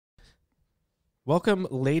Welcome,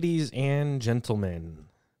 ladies and gentlemen,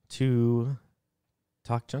 to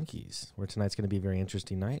Talk Junkies, where tonight's going to be a very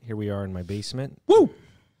interesting night. Here we are in my basement. Woo!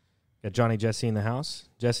 Got Johnny Jesse in the house.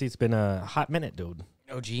 Jesse, it's been a hot minute, dude.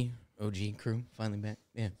 OG crew, finally back.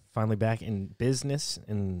 Yeah. Finally back in business.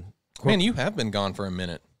 And man, you have been gone for a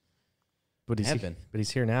minute. But he's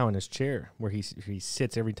here now in his chair, where he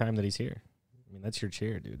sits every time that he's here. I mean, that's your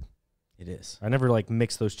chair, dude. It is. I never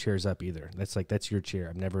mix those chairs up either. That's your chair.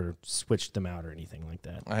 I've never switched them out or anything like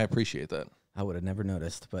that. I appreciate that. I would have never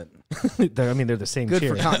noticed, but they're the same good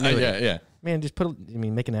chair. for continuity. Yeah. Man, just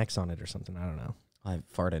make an X on it or something. I don't know. I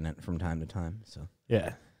fart in it from time to time. So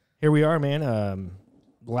yeah, here we are, man.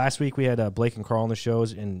 Last week we had Blake and Carl on the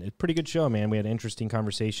shows, and a pretty good show, man. We had an interesting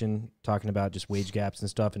conversation talking about just wage gaps and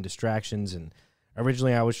stuff and distractions. And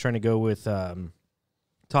originally I was trying to go with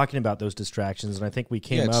talking about those distractions, and I think we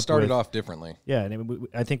came up started off differently. Yeah, and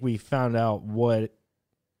I think we found out what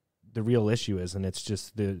the real issue is, and it's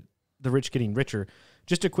just the rich getting richer.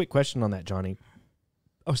 Just a quick question on that, Johnny.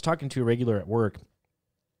 I was talking to a regular at work,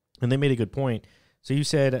 and they made a good point. So you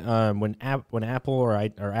said when Apple or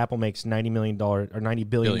Apple makes $90 million or $90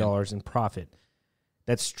 billion in profit,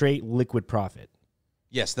 that's straight liquid profit.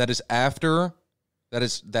 Yes, that is after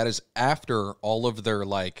all of their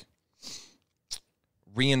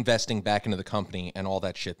reinvesting back into the company and all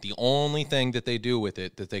that shit. The only thing that they do with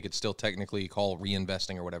it that they could still technically call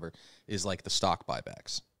reinvesting or whatever is like the stock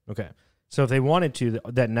buybacks. Okay. So if they wanted to,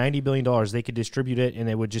 that $90 billion, they could distribute it and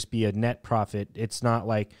it would just be a net profit. It's not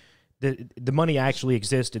like the money actually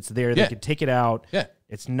exists. It's there. They could take it out. Yeah.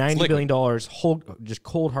 It's $90 billion, just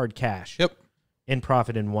cold hard cash. Yep. In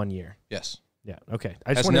profit in 1 year. Yes. Yeah. Okay.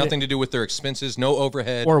 Has nothing to do with their expenses, no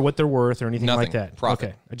overhead, or what they're worth, or anything nothing, like that. Profit.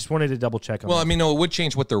 Okay. I just wanted to double check on. Well, that. I mean, no, it would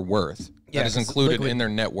change what they're worth. Yeah, that is included in their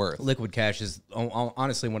net worth. Liquid cash is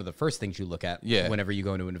honestly one of the first things you look at whenever you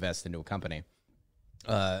go to invest into a company.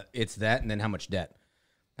 It's that, and then how much debt.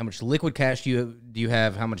 How much liquid cash do you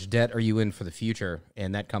have? How much debt are you in for the future?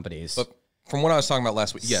 And that company is. But from what I was talking about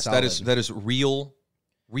last week, yes, solid. that is real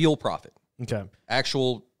profit. Okay.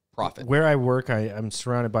 Actual profit. Where I work, I'm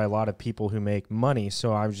surrounded by a lot of people who make money,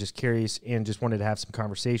 so I was just curious and just wanted to have some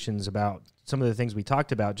conversations about some of the things we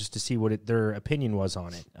talked about just to see what their opinion was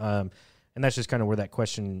on it. And that's just kind of where that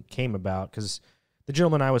question came about, because the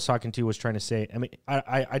gentleman I was talking to was trying to say, I mean,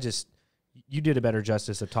 I just, you did a better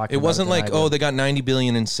justice of talking about it. It wasn't like, oh, they got 90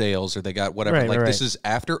 billion in sales or they got whatever. Right, this is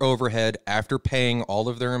after overhead, after paying all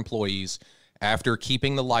of their employees, after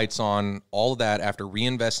keeping the lights on, all of that, after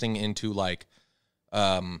reinvesting into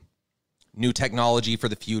new technology for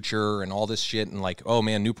the future and all this shit, and oh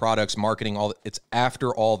man, new products, marketing, it's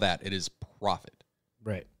after all that, it is profit.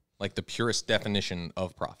 Right. Like the purest definition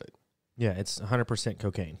of profit. Yeah, it's 100%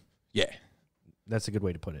 cocaine. Yeah. That's a good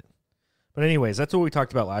way to put it. But anyways, that's what we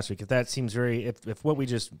talked about last week. If that seems if what we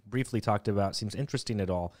just briefly talked about seems interesting at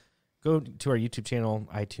all, go to our YouTube channel,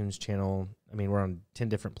 iTunes channel. I mean, we're on 10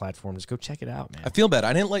 different platforms. Go check it out, man. I feel bad.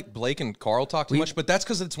 I didn't like Blake and Carl talk too much, but that's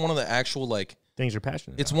because it's one of the actual things you're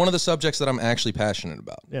passionate about. It's one of the subjects that I'm actually passionate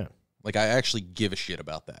about. Yeah. I actually give a shit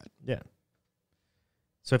about that. Yeah.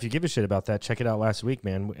 So if you give a shit about that, check it out last week,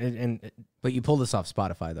 man. But you pulled this off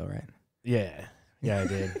Spotify, though, right? Yeah. Yeah, I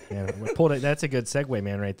did. Yeah, we pulled it. That's a good segue,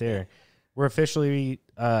 man, right there. We're officially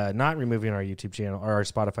not removing our YouTube channel or our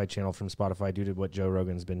Spotify channel from Spotify due to what Joe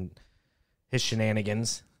Rogan's been, his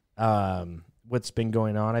shenanigans, what's been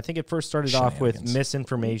going on. I think it first started off with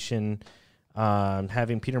misinformation,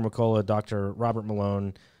 having Peter McCullough, Dr. Robert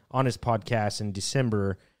Malone on his podcast in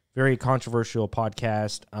December, very controversial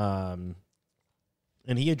podcast.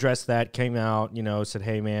 And he addressed that, came out, said,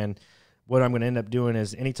 hey, man, what I'm going to end up doing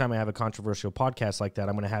is anytime I have a controversial podcast like that,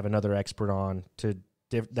 I'm going to have another expert on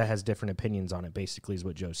that has different opinions on it, basically, is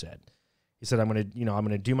what Joe said. He said, I'm going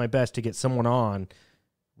to do my best to get someone on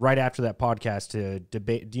right after that podcast to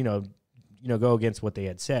debate, go against what they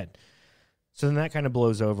had said. So then that kind of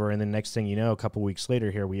blows over, and then next thing you know, a couple weeks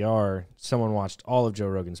later, here we are. Someone watched all of Joe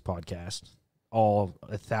Rogan's podcast, all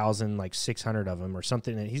 1,600 of them or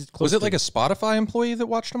something. And he's close. Was it like a Spotify employee that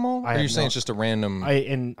watched them all? Or are you saying it's just a random?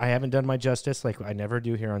 I haven't done my justice, like I never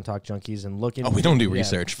do here on Talk Junkies, and look into. Oh, we don't do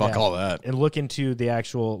research. Fuck all that. And look into the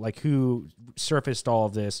actual who surfaced all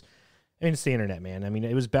of this. I mean, it's the internet, man. I mean,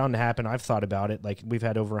 it was bound to happen. I've thought about it. We've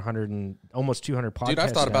had over 100 and almost 200 podcasts. Dude,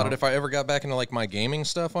 I've thought about it. If I ever got back into my gaming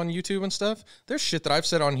stuff on YouTube and stuff, there's shit that I've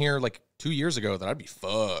said on here 2 years ago that I'd be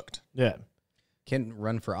fucked. Yeah. Can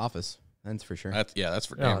run for office. That's for sure. That's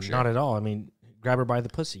for damn sure. Not at all. I mean, grab her by the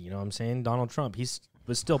pussy. You know what I'm saying? Donald Trump, he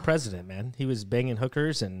was still president, man. He was banging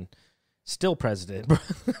hookers and still president.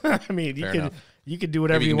 I mean, you could do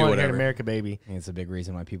whatever you want here in America, baby. I think it's a big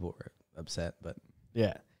reason why people were upset, but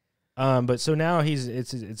yeah. But so now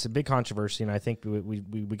it's a big controversy, and I think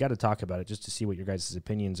we got to talk about it just to see what your guys'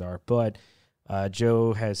 opinions are. But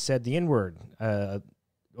Joe has said the N-word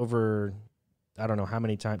over, I don't know how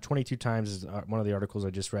many times, 22 times is one of the articles I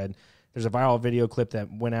just read. There's a viral video clip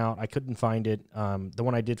that went out. I couldn't find it. The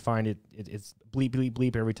one I did find it's bleep, bleep,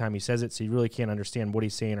 bleep every time he says it, so you really can't understand what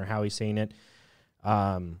he's saying or how he's saying it.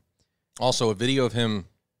 Also, a video of him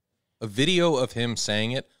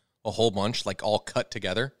saying it a whole bunch, like all cut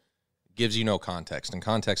together, gives you no context, and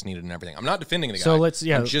context needed and everything. I'm not defending the guy. So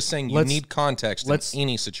I'm just saying you need context in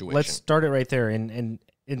any situation. Let's start it right there. And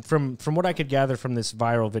from what I could gather from this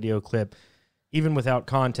viral video clip, even without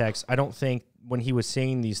context, I don't think when he was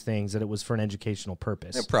saying these things that it was for an educational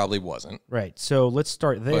purpose. It probably wasn't. Right. So let's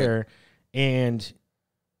start there. And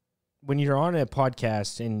when you're on a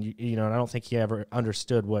podcast, and and I don't think he ever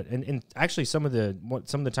understood what, and actually some of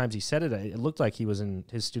the times he said it, it looked like he was in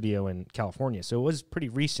his studio in California. So it was pretty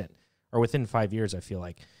recent, or within 5 years, I feel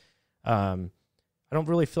like. I don't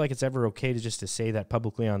really feel like it's ever okay to say that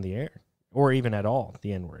publicly on the air, or even at all,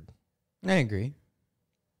 the N-word. I agree.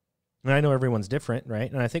 And I know everyone's different,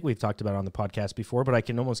 right? And I think we've talked about it on the podcast before, but I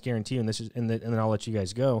can almost guarantee you, and then I'll let you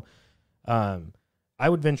guys go. I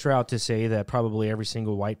would venture out to say that probably every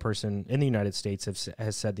single white person in the United States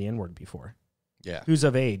has said the N-word before. Yeah. Who's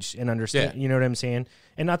of age and understand, you know what I'm saying?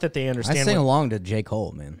 And not that they understand. I sing along to J.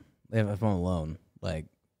 Cole, man. If I'm alone, like,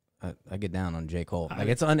 I get down on J. Cole. Like,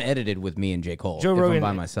 it's unedited with me and J. Cole. Joe Rogan, if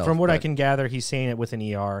I'm by myself. From what I can gather, he's saying it with an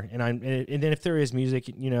ER. And then if there is music,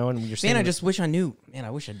 and you're saying, man, I just wish I knew. Man,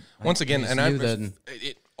 I wish I. Once again, and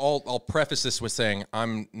I'll preface this with saying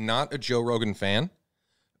I'm not a Joe Rogan fan,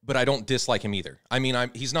 but I don't dislike him either. I mean,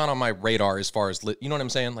 he's not on my radar as far as, you know what I'm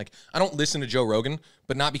saying? Like, I don't listen to Joe Rogan,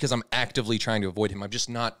 but not because I'm actively trying to avoid him. I'm just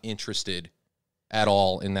not interested at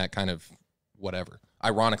all in that kind of whatever.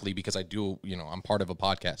 Ironically, because I do, I'm part of a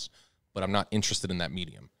podcast, but I'm not interested in that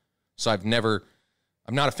medium. So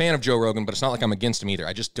I'm not a fan of Joe Rogan, but it's not like I'm against him either.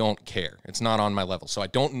 I just don't care. It's not on my level. So I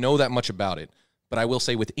don't know that much about it. But I will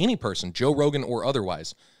say with any person, Joe Rogan or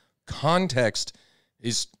otherwise, context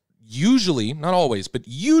is usually, not always, but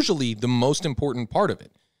usually the most important part of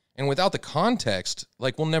it. And without the context,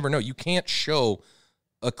 like, we'll never know. You can't show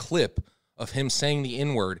a clip of him saying the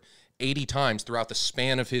N-word 80 times throughout the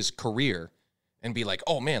span of his career and be like,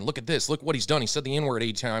 oh, man, look at this. Look what he's done. He said the N-word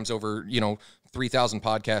 80 times over, 3,000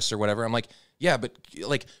 podcasts or whatever. I'm like, yeah, but,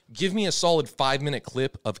 like, give me a solid 5-minute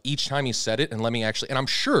clip of each time he said it and let me actually, and I'm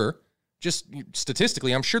sure, just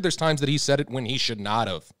statistically, I'm sure there's times that he said it when he should not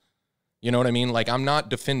have. You know what I mean? Like, I'm not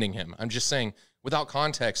defending him. I'm just saying, without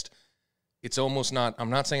context, it's almost not,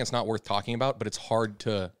 I'm not saying it's not worth talking about, but it's hard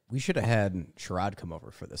to. We should have had Sherrod come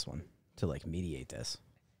over for this one to, like, mediate this.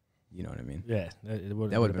 You know what I mean? Yeah. That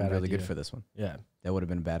would have been really good for this one. Yeah. That would have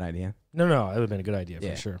been a bad idea. No, it would have been a good idea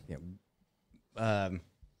for sure. Yeah.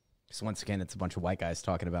 So once again, it's a bunch of white guys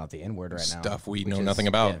talking about the N-word right now. Stuff we know nothing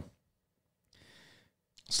about. Yeah.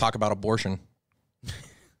 Let's talk about abortion.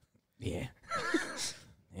 Yeah.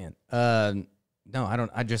 Man. No, I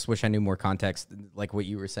don't. I just wish I knew more context, like what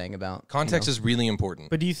you were saying about. Context is really important.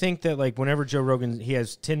 But do you think that, like, whenever Joe Rogan, he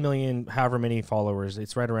has 10 million, however many followers,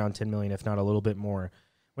 it's right around 10 million, if not a little bit more.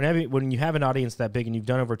 When you have an audience that big and you've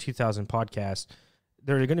done over 2,000 podcasts,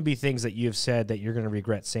 there are going to be things that you have said that you're going to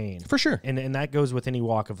regret saying. For sure. And that goes with any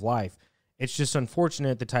walk of life. It's just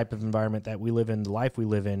unfortunate the type of environment that we live in, the life we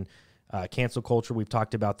live in. Cancel culture, we've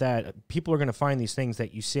talked about that. People are going to find these things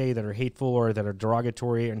that you say that are hateful or that are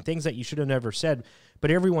derogatory and things that you should have never said,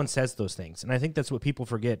 but everyone says those things. And I think that's what people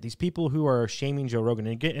forget. These people who are shaming Joe Rogan,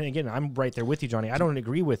 and again, I'm right there with you, Johnny. I don't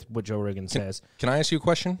agree with what Joe Rogan says. Can I ask you a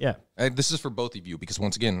question? Yeah. This is for both of you because,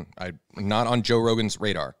 once again, I'm not on Joe Rogan's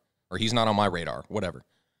radar, or he's not on my radar, whatever.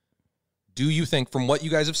 Do you think, from what you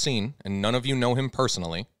guys have seen, and none of you know him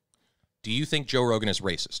personally, do you think Joe Rogan is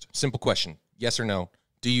racist? Simple question. Yes or no?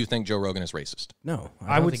 Do you think Joe Rogan is racist? No,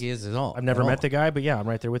 I don't think he is at all. I've never met the guy, but yeah, I'm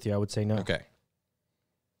right there with you. I would say no. Okay.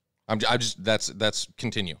 That's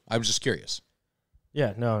continue. I was just curious.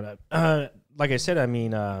 Yeah, no. Like I said, I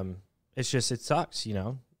mean, it's just, it sucks,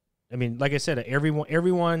 I mean, like I said,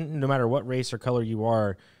 everyone, no matter what race or color you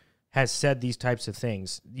are, has said these types of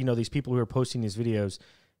things. These people who are posting these videos,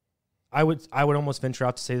 I would almost venture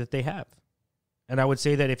out to say that they have. And I would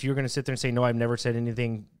say that if you're going to sit there and say, no, I've never said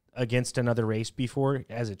anything against another race before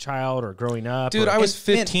as a child or growing up. Dude, I was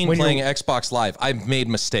 15 playing Xbox Live. I've made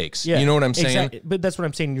mistakes. Yeah, you know what I'm saying? Exactly. But that's what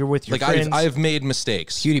I'm saying. You're with your friends. I've made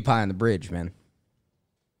mistakes. PewDiePie on the bridge, man.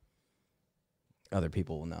 Other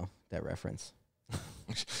people will know that reference.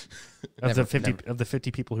 of the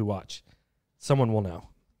 50 people who watch, someone will know.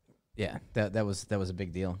 Yeah, that was a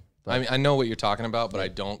big deal. I mean, I know what you're talking about, but I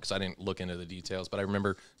don't because I didn't look into the details. But I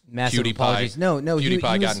remember massive apologies. No,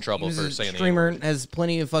 PewDiePie got in trouble for saying the streamer has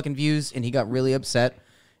plenty of fucking views, and he got really upset,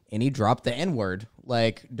 and he dropped the N-word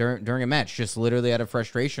like during a match, just literally out of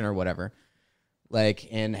frustration or whatever, like,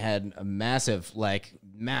 and had a massive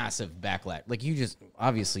backlash. Like, you just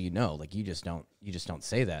obviously like you just don't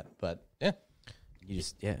say that, but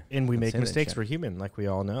yeah, and we make mistakes. We're human, like we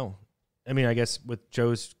all know. I mean, I guess with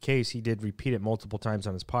Joe's case, he did repeat it multiple times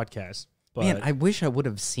on his podcast. But man, I wish I would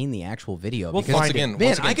have seen the actual video. Well, because once again,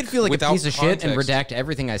 I could feel like a piece of shit and redact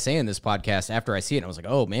everything I say in this podcast after I see it. And I was like,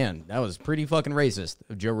 oh man, that was pretty fucking racist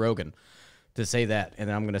of Joe Rogan to say that, and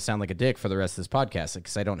then I'm going to sound like a dick for the rest of this podcast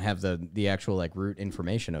because I don't have the actual like root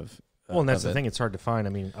information of. Well, and that's the thing; it's hard to find. I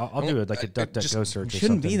mean, I'll do it like a DuckDuckGo search. It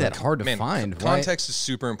shouldn't be that hard to find. Context is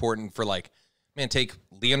super important for like, man, take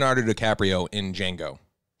Leonardo DiCaprio in Django.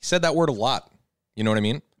 He said that word a lot. You know what I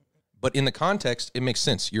mean? But in the context, it makes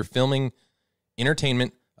sense. You're filming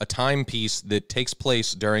entertainment, a timepiece that takes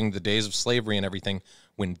place during the days of slavery and everything,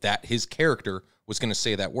 when his character was going to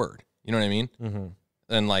say that word. You know what I mean? Mm-hmm.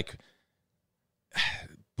 And like,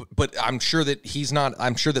 but I'm sure that he's not.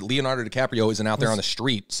 I'm sure that Leonardo DiCaprio isn't out there on the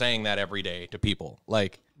street saying that every day to people.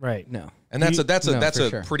 Like, right? No, and that's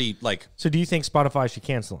a pretty like. So, do you think Spotify should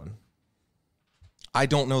cancel him? I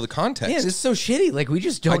don't know the context. Yeah, this is so shitty. Like, we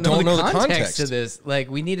just don't know the context of this. Like,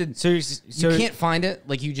 we needed. So you can't find it.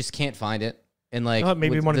 Like, you just can't find it. And like,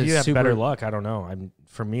 maybe one of you have better luck. I don't know.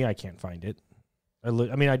 For me, I can't find it. I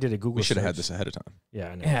mean, I did a Google. We should have search. had this ahead of time. Yeah,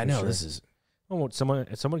 I know. Yeah, I know. Sure. This is. Oh, someone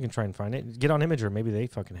can try and find it. Get on Imager. Maybe they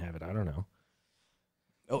fucking have it. I don't know.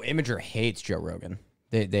 Oh, Imager hates Joe Rogan.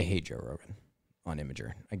 They hate Joe Rogan on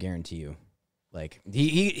Imager. I guarantee you. Like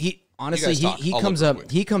he honestly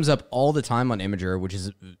he comes up all the time on Imager, which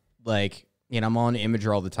is like, and I'm on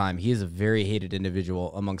Imager all the time. He is a very hated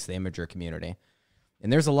individual amongst the Imager community.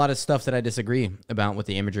 And there's a lot of stuff that I disagree about with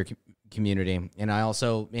the Imager community. And I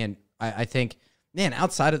also, I think,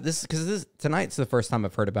 outside of this, because tonight's the first time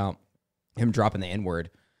I've heard about him dropping the N-word.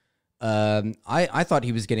 I thought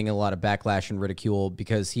he was getting a lot of backlash and ridicule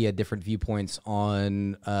because he had different viewpoints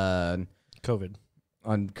on COVID.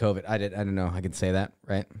 On COVID. I don't know. I can say that,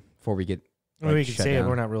 right? Before we get. We can say it.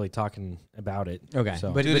 We're not really talking about it. Okay.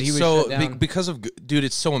 So. But dude, he was because of, dude,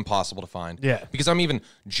 it's so impossible to find. Yeah. Because I'm even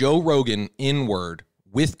Joe Rogan N-word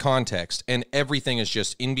with context, and everything is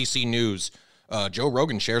just NBC News. Joe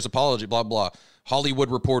Rogan shares apology, blah, blah. Hollywood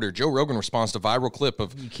Reporter. Joe Rogan responds to viral clip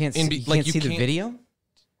of. You can't see the video?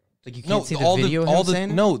 Like, you can't see the video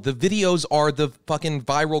No, the videos are the fucking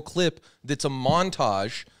viral clip that's a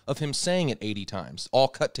montage of him saying it 80 times, all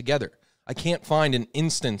cut together. I can't find an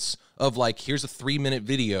instance of like, here's a 3-minute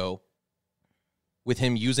video with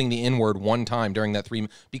him using the N-word one time during that 3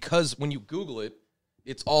 minutes. Because when you Google it,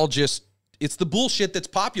 it's all just, it's the bullshit that's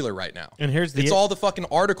popular right now. And it's all the fucking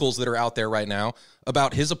articles that are out there right now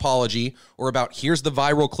about his apology or about here's the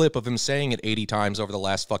viral clip of him saying it 80 times over the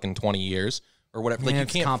last fucking 20 years or whatever. Man, like, you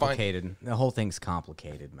it's can't complicated. The whole thing's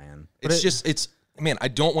complicated, man. Man, I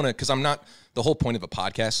don't want to, because the whole point of a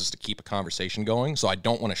podcast is to keep a conversation going, so I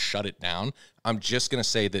don't want to shut it down. I'm just going to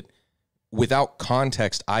say that without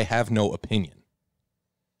context, I have no opinion.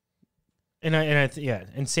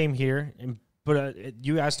 And same here. But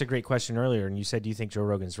you asked a great question earlier, and you said, do you think Joe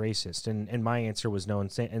Rogan's racist? And my answer was no,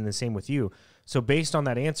 and the same with you. So based on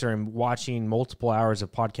that answer and watching multiple hours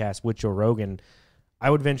of podcasts with Joe Rogan,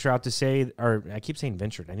 I would venture out to say, or I keep saying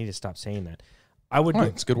ventured, I need to stop saying that.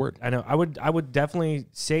 It's a good word. I know. I would definitely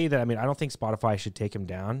say that. I mean, I don't think Spotify should take him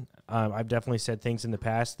down. I've definitely said things in the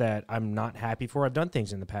past that I'm not happy for. I've done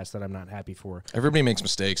things in the past that I'm not happy for. Everybody makes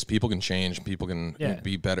mistakes. People can change. People can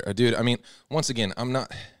be better. Dude, I mean, once again, I'm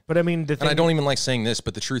not. But I mean, and I don't even like saying this,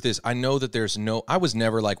 but the truth is, I know that I was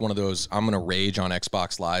never like one of those, I'm going to rage on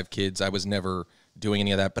Xbox Live kids. I was never doing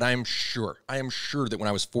any of that. But I am sure that when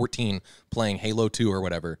I was 14 playing Halo 2 or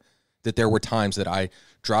whatever, that there were times that I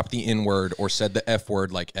dropped the N-word or said the F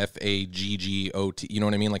word, like F-A-G-G-O-T. You know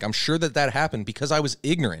what I mean? Like, I'm sure that happened because I was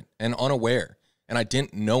ignorant and unaware, and I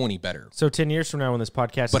didn't know any better. So 10 years from now when this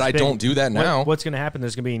podcast But I don't do that now. What's going to happen,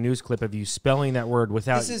 there's going to be a news clip of you spelling that word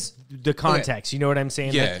without the context. Okay. You know what I'm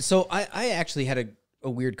saying? Yeah. So I actually had a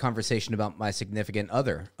weird conversation about my significant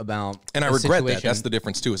other about and I regret that. That's the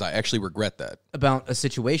difference, too, is I actually regret that. About a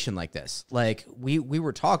situation like this. Like, we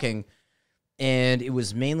were talking, and it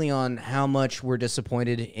was mainly on how much we're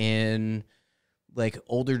disappointed in like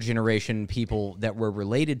older generation people that we're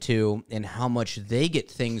related to and how much they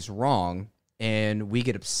get things wrong and we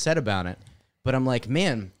get upset about it. But I'm like,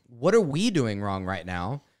 man, what are we doing wrong right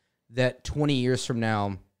now that 20 years from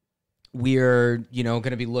now we're, you know,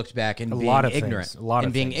 going to be looked back and being ignorant. A lot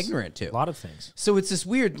of being things. ignorant too. A lot of things. So it's this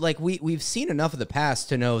weird, like we've seen enough of the past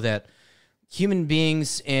to know that human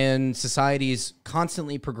beings and societies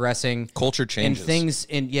constantly progressing. Culture changes. And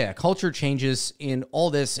things, culture changes in all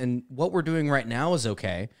this, and what we're doing right now is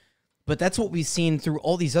okay. But that's what we've seen through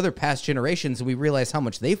all these other past generations, and we realize how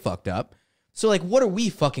much they fucked up. So, like, what are we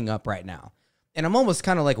fucking up right now? And I'm almost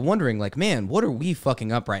kind of, like, wondering, like, man, what are we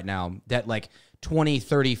fucking up right now that, like, 20,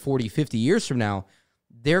 30, 40, 50 years from now,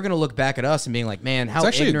 they're going to look back at us and being like, man, how ignorant were they?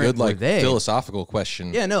 It's actually a good, like, philosophical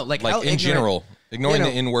question. Yeah, no, like in general. Ignoring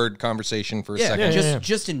the inward conversation for a second.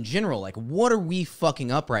 Just in general, like, what are we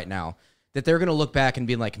fucking up right now that they're going to look back and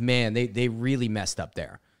be like, man, they really messed up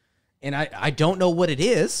there. And I don't know what it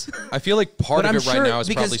is. I feel like part of it right now is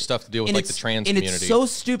probably stuff to deal with like the trans community. And it's so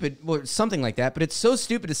stupid, or something like that, but it's so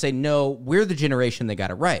stupid to say, no, we're the generation that got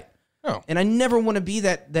it right. Oh. And I never want to be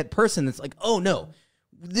that person that's like, oh, no,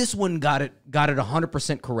 this one got it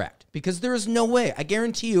 100% correct. Because there is no way. I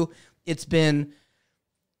guarantee you it's been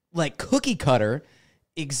like cookie cutter.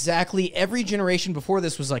 Exactly every generation before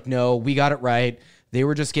this was like, no, we got it right. They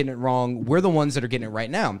were just getting it wrong. We're the ones that are getting it right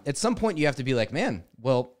now. At some point, you have to be like, man,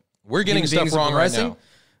 well, we're getting stuff wrong right now.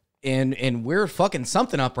 And we're fucking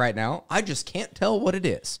something up right now. I just can't tell what it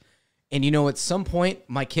is. And, you know, at some point,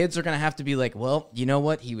 my kids are going to have to be like, well, you know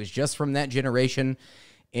what? He was just from that generation,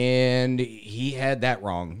 and he had that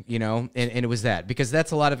wrong, you know? And it was that. Because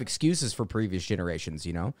that's a lot of excuses for previous generations,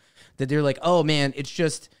 you know? That they're like, oh, man, it's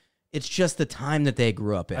just the time that they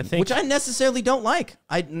grew up in. Which I necessarily don't like.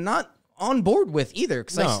 I'm not on board with either,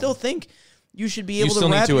 because I still think you should be able to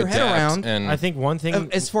wrap your head around. And I think one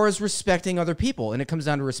thing, as far as respecting other people, and it comes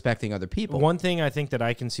down to respecting other people. One thing I think that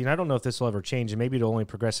I can see, and I don't know if this will ever change, and maybe it'll only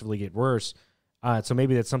progressively get worse. So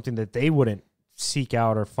maybe that's something that they wouldn't seek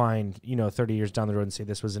out or find, 30 years down the road and say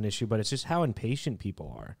this was an issue. But it's just how impatient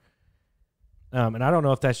people are. And I don't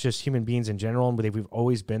know if that's just human beings in general, and we've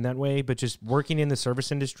always been that way. But just working in the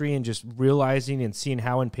service industry and just realizing and seeing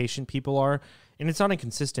how impatient people are, and it's on a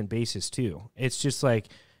consistent basis too. It's just like,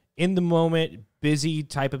 in the moment, busy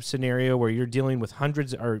type of scenario where you're dealing with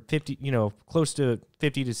hundreds or 50, close to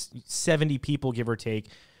 50 to 70 people, give or take.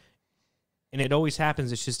 And it always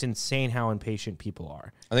happens. It's just insane how impatient people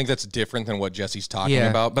are. I think that's different than what Jesse's talking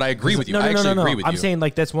about, but I agree with you. I actually agree with you. I'm saying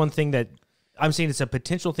like that's one thing that I'm saying it's a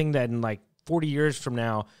potential thing that in like 40 years from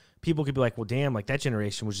now, people could be like, well, damn, like that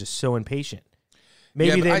generation was just so impatient.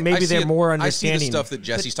 Maybe they're more understanding. I see the stuff that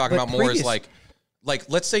Jesse's talking about more is like,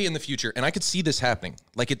 let's say in the future, and I could see this happening.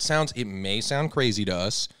 Like, it may sound crazy to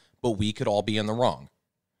us, but we could all be in the wrong.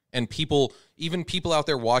 And even people out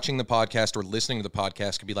there watching the podcast or listening to the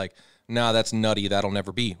podcast could be like, nah, that's nutty. That'll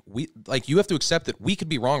never be. You have to accept that we could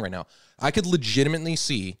be wrong right now. I could legitimately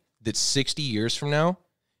see that 60 years from now,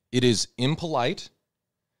 it is impolite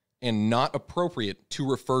and not appropriate to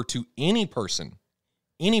refer to any person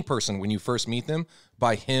when you first meet them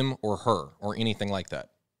by him or her or anything like that.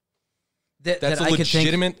 That's a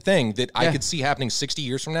legitimate thing that I could see happening 60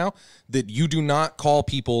 years from now, that you do not call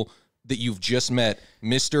people that you've just met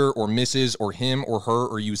Mr. or Mrs. or him or her,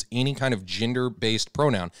 or use any kind of gender-based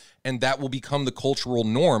pronoun. And that will become the cultural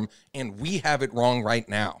norm, and we have it wrong right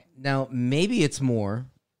now. Now, maybe it's more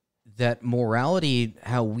that morality,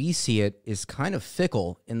 how we see it, is kind of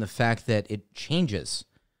fickle in the fact that it changes.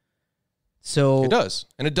 So it does.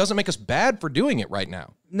 And it doesn't make us bad for doing it right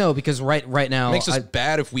now. No, because right now it makes us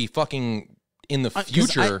bad if we fucking in the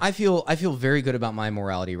future. I feel very good about my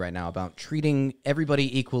morality right now, about treating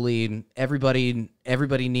everybody equally. Everybody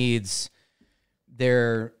needs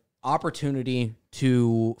their opportunity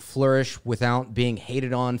to flourish without being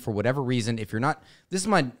hated on for whatever reason. If you're not, this is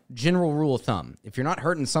my general rule of thumb. If you're not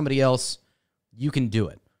hurting somebody else, you can do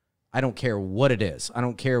it. I don't care what it is. I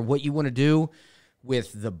don't care what you want to do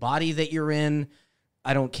with the body that you're in.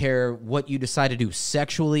 I don't care what you decide to do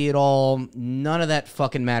sexually at all. None of that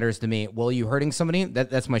fucking matters to me. Well, are you hurting somebody?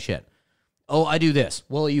 That's my shit. Oh, I do this.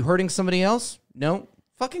 Well, are you hurting somebody else? No.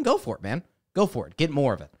 Fucking go for it, man. Go for it. Get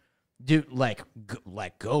more of it. Do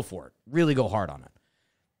go for it. Really go hard on it.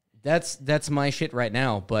 That's my shit right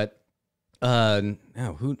now. But no,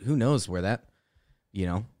 who knows where that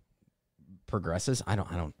progresses? I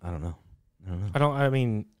don't know. I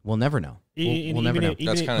mean, we'll never know. We'll never know.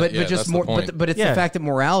 That's kind of, just more. But it's the fact that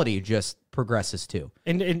morality just progresses too,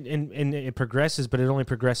 and it progresses, but it only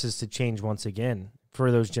progresses to change once again for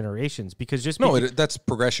those generations. Because that's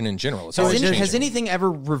progression in general. It's so has anything ever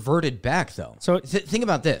reverted back though? So think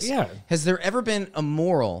about this. Yeah, has there ever been a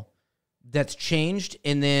moral that's changed,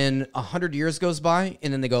 and then 100 years goes by,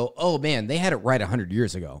 and then they go, oh, man, they had it right 100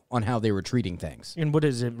 years ago on how they were treating things. And what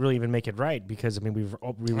does it really even make it right? Because, I mean,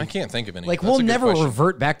 I can't think of any. Like, we'll never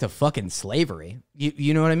revert back to fucking slavery.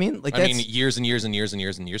 You know what I mean? Like, I mean, years and years and years and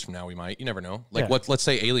years and years from now, we might. You never know. Like, let's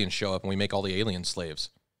say aliens show up and we make all the aliens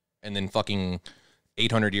slaves. And then fucking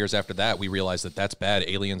 800 years after that, we realize that that's bad.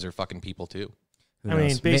 Aliens are fucking people, too. I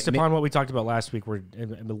mean, based upon what we talked about last week, we're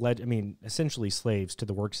essentially slaves to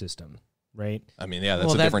the work system. Right. I mean, yeah,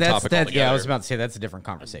 that's a different topic altogether. Yeah, I was about to say that's a different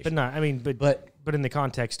conversation. But not. I mean, but in the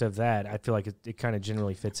context of that, I feel like it kind of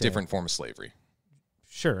generally fits. Different form of slavery.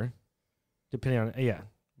 Sure. Depending on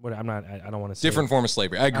What I don't want to say different form of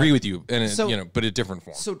slavery. I agree with you, and but a different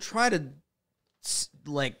form. So try to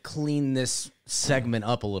like clean this segment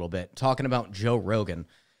up a little bit, talking about Joe Rogan.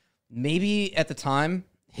 Maybe at the time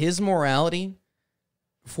his morality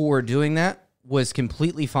for doing that was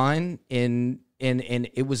completely fine and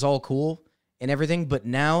it was all cool and everything, but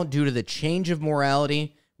now due to the change of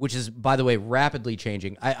morality, which is, by the way, rapidly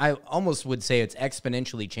changing, I almost would say it's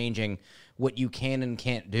exponentially changing what you can and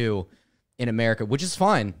can't do in America, which is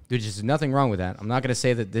fine. There's just nothing wrong with that. I'm not going to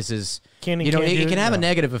say that this is, it can have a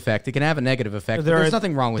negative effect. It can have a negative effect. There's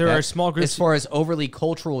nothing wrong with that. There are small groups as far as overly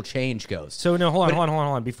cultural change goes. So no, hold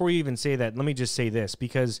on. Before you even say that, let me just say this,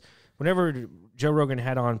 because whenever Joe Rogan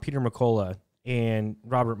had on Peter McCullough and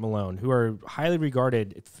Robert Malone, who are highly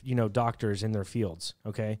regarded, doctors in their fields,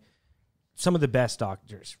 okay? Some of the best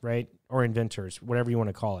doctors, right? Or inventors, whatever you want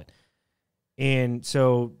to call it. And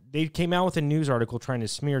so they came out with a news article trying to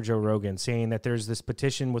smear Joe Rogan, saying that there's this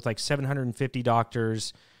petition with like 750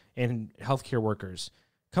 doctors and healthcare workers.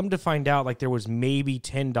 Come to find out, like, there was maybe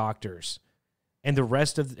 10 doctors. And the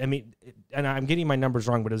rest of, and I'm getting my numbers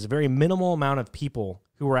wrong, but it was a very minimal amount of people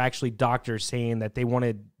who were actually doctors saying that they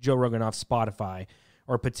wanted Joe Rogan off Spotify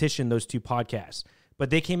or petition those two podcasts. But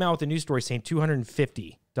they came out with a news story saying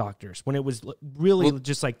 250 doctors when it was really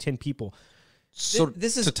just like 10 people. So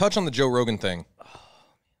this is to touch on the Joe Rogan thing.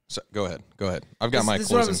 So, go ahead. I've got my. This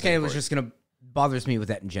is what I was saying. Was just going to bothers me with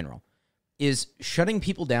that in general. Is shutting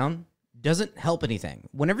people down doesn't help anything.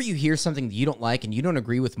 Whenever you hear something that you don't like and you don't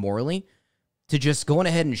agree with morally, to just go on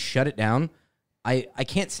ahead and shut it down, I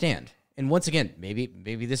can't stand. And once again, maybe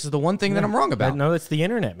this is the one thing that I'm wrong about. No, it's the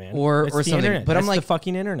internet, man. Or something. Internet. But that's I'm like, the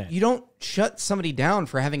fucking internet. You don't shut somebody down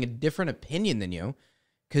for having a different opinion than you,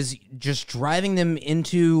 because just driving them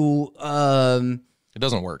into it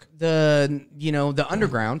doesn't work. The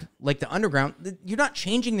underground, you're not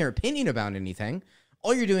changing their opinion about anything.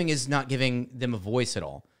 All you're doing is not giving them a voice at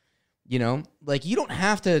all. Like you don't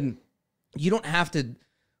have to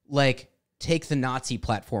like take the Nazi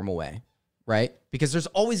platform away, right? Because there's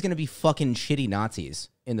always going to be fucking shitty Nazis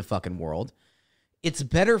in the fucking world. It's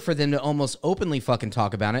better for them to almost openly fucking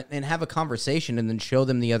talk about it and have a conversation and then show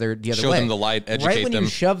them the other way. Show them the light, educate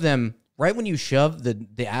them. Right when you shove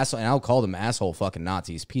the asshole, and I'll call them asshole fucking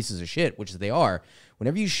Nazis, pieces of shit, which they are.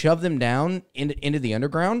 Whenever you shove them down into the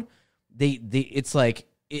underground, it's like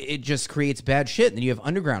it just creates bad shit. And then you have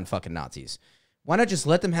underground fucking Nazis. Why not just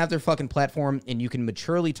let them have their fucking platform and you can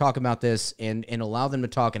maturely talk about this and allow them to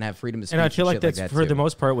talk and have freedom of speech? And I feel like that's that for the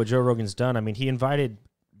most part what Joe Rogan's done. I mean, he invited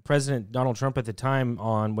President Donald Trump at the time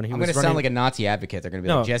on when he was running. I'm going to sound like a Nazi advocate. They're going to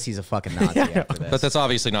be like, Jesse's a fucking Nazi after this. But that's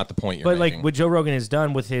obviously not the point you're making. Like what Joe Rogan has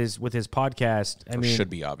done with his podcast, should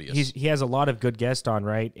be obvious. He has a lot of good guests on,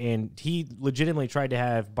 right? And he legitimately tried to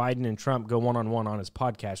have Biden and Trump go one-on-one on his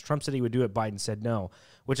podcast. Trump said he would do it. Biden said no,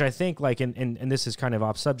 which I think, like, and this is kind of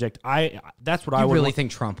off subject. That's what I would really think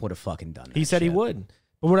Trump would have fucking done that. He said he would.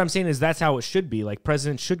 But what I'm saying is that's how it should be. Like,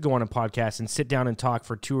 presidents should go on a podcast and sit down and talk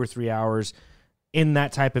for 2 or 3 hours in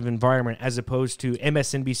that type of environment, as opposed to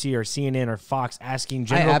MSNBC or CNN or Fox asking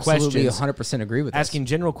general questions. I absolutely 100% agree with that. Asking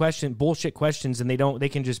general bullshit questions, and they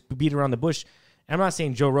can just beat around the bush. And I'm not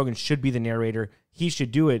saying Joe Rogan should be the narrator. He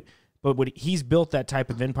should do it. But he's built that type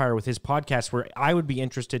of empire with his podcast where I would be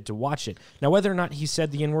interested to watch it. Now, whether or not he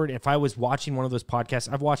said the N-word, if I was watching one of those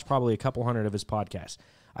podcasts, I've watched probably a couple hundred of his podcasts.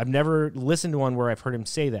 I've never listened to one where I've heard him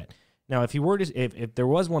say that. Now, if there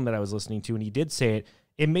was one that I was listening to and he did say it,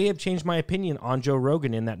 it may have changed my opinion on Joe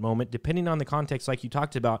Rogan in that moment, depending on the context like you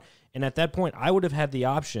talked about. And at that point, I would have had the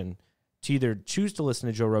option to either choose to listen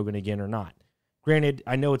to Joe Rogan again or not. Granted,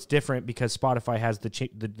 I know it's different because Spotify has the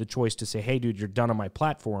choice to say, hey, dude, you're done on my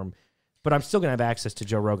platform. But I'm still going to have access to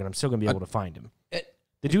Joe Rogan. I'm still going to be able to find him.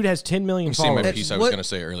 The dude has 10 million followers. Same piece I was going to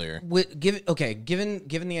say earlier. Given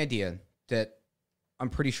the idea that I'm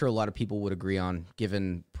pretty sure a lot of people would agree on,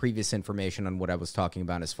 given previous information on what I was talking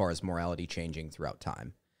about as far as morality changing throughout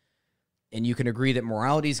time. and you can agree that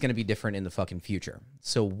morality is going to be different in the fucking future.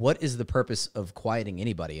 So what is the purpose of quieting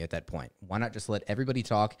anybody at that point? Why not just let everybody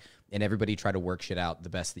talk and everybody try to work shit out the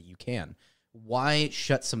best that you can? Why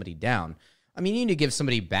shut somebody down? I mean, you need to give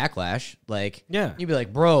somebody backlash. Like, yeah, you'd be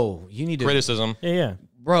like, bro, you need to criticism. Yeah.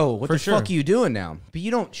 Bro, what the fuck are you doing now? But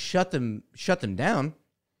you don't shut them down.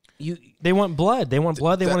 They want blood. They want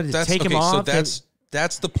blood. They wanted to take him off. So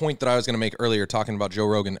that's the point that I was going to make earlier, talking about Joe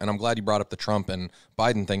Rogan, and I'm glad you brought up the Trump and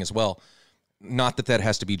Biden thing as well. Not that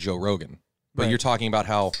has to be Joe Rogan, but you're talking about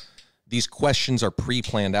how these questions are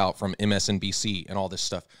pre-planned out from MSNBC and all this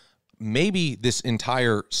stuff. Maybe this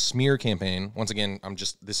entire smear campaign, once again,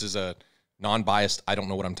 this is a non-biased, I don't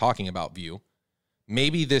know what I'm talking about view.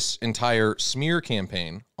 Maybe this entire smear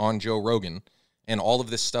campaign on Joe Rogan and all of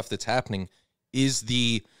this stuff that's happening is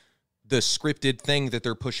the scripted thing that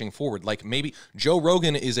they're pushing forward. Like, maybe Joe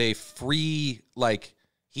Rogan is a free, like,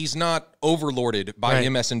 he's not overlorded by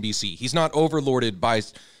MSNBC. He's not overlorded by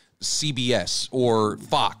CBS or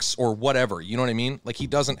Fox or whatever. You know what I mean? Like, he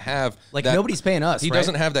doesn't have nobody's paying us. He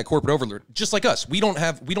doesn't have that corporate overlord. Just like us. We don't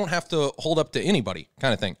have to hold up to anybody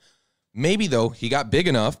kind of thing. Maybe, though, he got big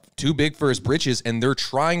enough, too big for his britches, and they're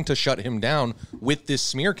trying to shut him down with this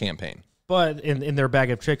smear campaign. But in their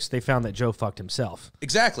bag of tricks, they found that Joe fucked himself.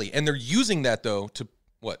 Exactly. And they're using that, though, to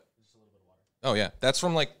what? Oh, yeah. That's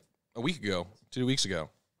from like a week ago, 2 weeks ago.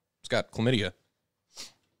 It's got chlamydia.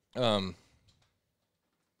 No,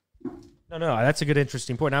 that's a good,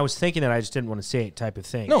 interesting point. I was thinking that I just didn't want to say it type of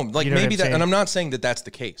thing. No, like, you know, maybe that, and I'm not saying that that's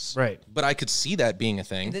the case. Right. But I could see that being a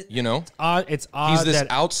thing, you know? It's odd He's this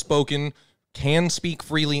outspoken, can speak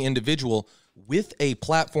freely individual with a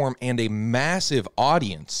platform and a massive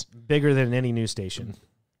audience. Bigger than any news station.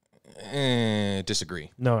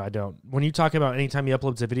 Disagree. No, I don't. When you talk about anytime he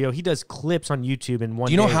uploads a video, he does clips on YouTube in one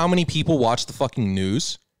day. Do you know how many people watch the fucking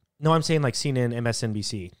news? No, I'm saying like CNN,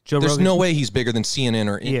 MSNBC. There's no way he's bigger than CNN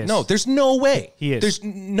or... He is. No, there's no way. He is. There's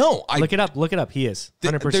no... Look it up. Look it up. He is.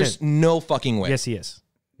 100%. There's no fucking way. Yes, he is.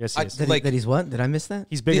 Yes, he is. That he's what? Did I miss that?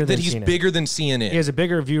 He's bigger than CNN. He's bigger than CNN. He has a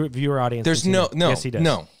bigger viewer audience There's than CNN. no... Yes, he does.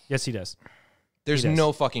 No. Yes, he does. There's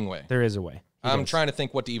no fucking way. There is a way. I'm trying to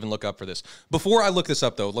think what to even look up for this. Before I look this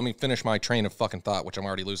up, though, let me finish my train of fucking thought, which I'm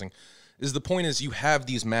already losing. The point is you have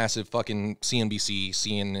these massive fucking CNBC,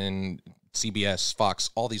 CNN, CBS,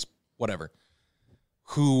 Fox, all these whatever,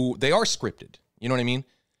 who they are scripted. You know what I mean?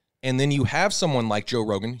 And then you have someone like Joe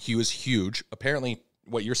Rogan, who is huge. Apparently,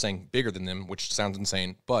 what you're saying, bigger than them, which sounds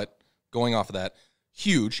insane. But going off of that,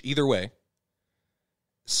 huge either way.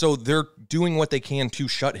 So they're doing what they can to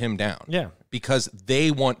shut him down. Yeah. Because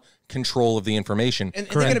they want control of the information. And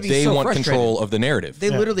they're gonna be they so want frustrated. control of the narrative.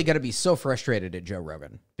 They literally got to be so frustrated at Joe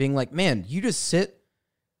Rogan. Being like, man, you just sit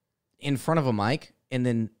in front of a mic and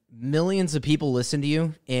then millions of people listen to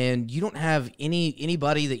you and you don't have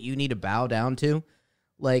anybody that you need to bow down to.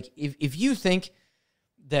 Like, if you think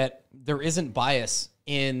that there isn't bias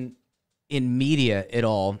in media at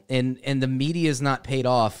all and the media is not paid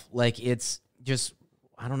off, like, it's just...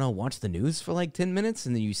 I don't know, watch the news for like 10 minutes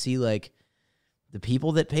and then you see like the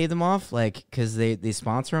people that pay them off, like, because they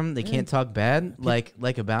sponsor them, they can't talk bad like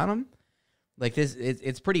about them. Like this,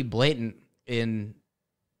 it's pretty blatant in,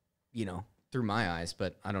 you know, through my eyes,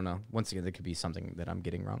 but I don't know. Once again, there could be something that I'm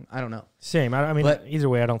getting wrong. I don't know. Same. I mean, but either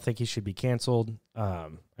way, I don't think he should be canceled.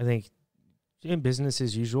 I think in business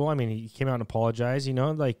as usual. I mean, he came out and apologized, you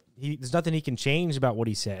know, like there's nothing he can change about what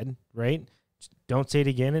he said, right? Don't say it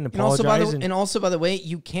again and apologize. And also, by the way,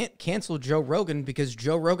 you can't cancel Joe Rogan because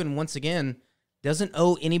Joe Rogan, once again, doesn't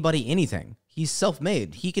owe anybody anything. He's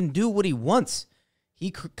self-made. He can do what he wants.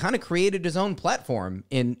 He kind of created his own platform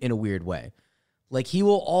in a weird way. Like, he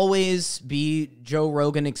will always be Joe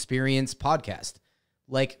Rogan Experience podcast.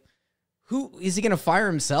 Like, who is he going to fire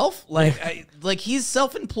himself? Like, like he's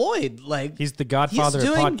self-employed. Like, he's the godfather of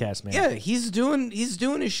podcast, man. Yeah, he's doing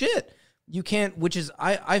his shit. You can't, which is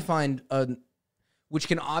I find which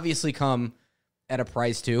can obviously come at a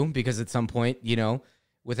price too, because at some point, you know,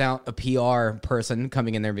 without a PR person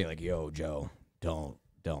coming in there and being like, "Yo, Joe, don't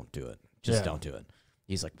do it. Just don't do it."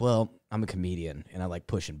 He's like, "Well, I'm a comedian and I like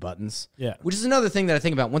pushing buttons." Yeah. Which is another thing that I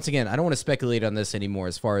think about. Once again, I don't want to speculate on this anymore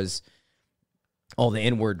as far as all the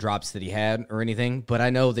N-word drops that he had or anything, but I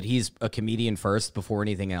know that he's a comedian first before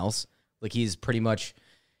anything else. Like, he's pretty much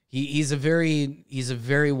he's a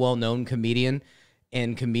very well-known comedian,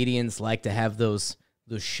 and comedians like to have those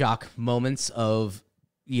shock moments of,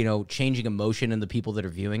 you know, changing emotion in the people that are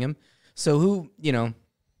viewing him. So who knows?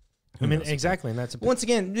 Exactly, and that's once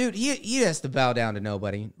again, dude, he has to bow down to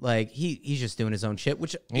nobody. Like, he's just doing his own shit,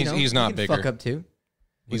 which he's not bigger. Fuck up too.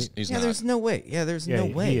 He's not. There's no way. Yeah, there's no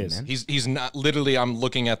way, man. He's not. Literally, I'm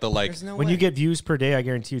looking at the when you get views per day, I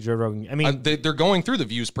guarantee you, Joe Rogan. I mean, they're going through the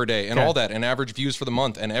views per day and all that, and average views for the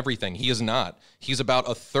month and everything. He is not. He's about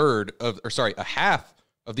a half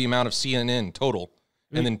of the amount of CNN total,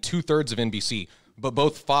 and then 2/3 of NBC. But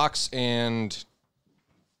both Fox and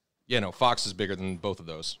Fox is bigger than both of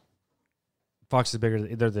those. Fox is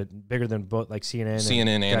bigger. They're bigger than both, like CNN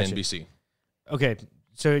and NBC. Okay.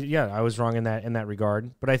 So yeah, I was wrong in that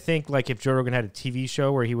regard. But I think like if Joe Rogan had a TV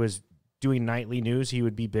show where he was doing nightly news, he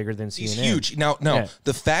would be bigger than CNN. He's huge. Now,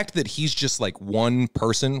 the fact that he's just like one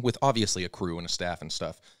person with obviously a crew and a staff and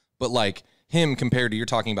stuff, but like him compared to, you're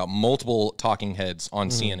talking about multiple talking heads on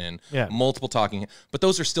CNN, multiple talking, but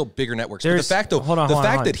those are still bigger networks. But the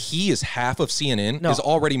fact that he is half of CNN is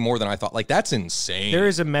already more than I thought. Like, that's insane. There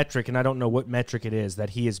is a metric, and I don't know what metric it is, that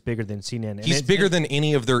he is bigger than CNN. And he's bigger than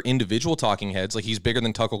any of their individual talking heads. Like, he's bigger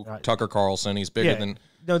than Tucker Carlson. He's bigger than...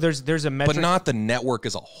 No, there's a metric, but not the network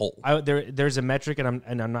as a whole. There's a metric, and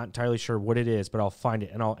I'm not entirely sure what it is, but I'll find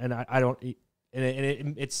it,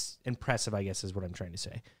 it's impressive, I guess, is what I'm trying to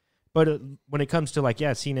say. But when it comes to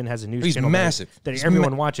CNN has a news channel that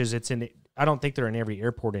everyone watches. I don't think they're in every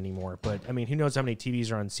airport anymore. But I mean, who knows how many TVs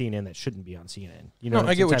are on CNN that shouldn't be on CNN? You know,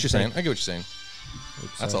 I get what you're saying.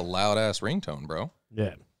 That's a loud ass ringtone, bro.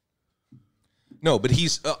 Yeah. No, but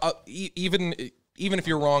he's even if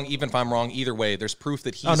you're wrong, even if I'm wrong, either way, there's proof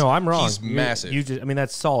that he's. Oh no, I'm wrong. He's massive.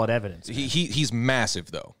 That's solid evidence. He's massive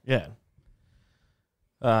though. Yeah.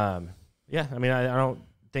 Yeah. I mean, I don't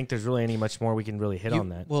think there's really any much more we can really hit on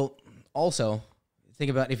that. Well, also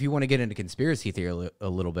think about if you want to get into conspiracy theory a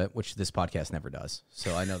little bit, which this podcast never does.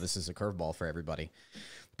 So I know this is a curveball for everybody.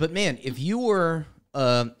 But man, if you were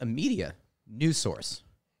a media news source,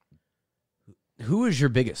 who is your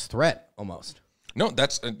biggest threat almost? No,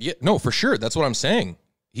 that's no, for sure. That's what I'm saying.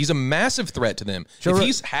 He's a massive threat to them. If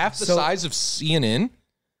he's half the size of CNN,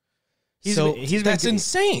 that's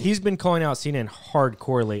insane. He's been calling out CNN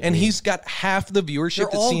hardcore lately. And he's got half the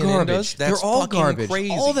viewership that CNN does. That's They're all garbage.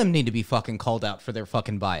 Crazy. All of them need to be fucking called out for their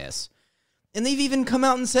fucking bias. And they've even come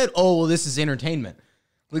out and said, oh, well, this is entertainment.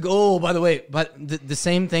 Like, oh, by the way, but the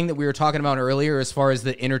same thing that we were talking about earlier as far as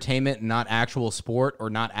the entertainment, not actual sport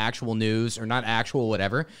or not actual news or not actual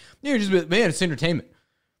whatever. You're just, man, it's entertainment.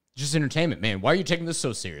 Just entertainment, man. Why are you taking this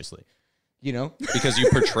so seriously? You know? Because you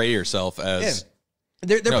portray yourself as...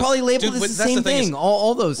 They're probably labeled as the same thing.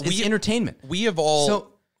 All those. It's entertainment. We've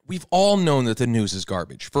all known that the news is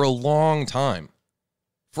garbage for a long time.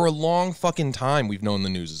 For a long fucking time, we've known the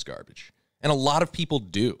news is garbage. And a lot of people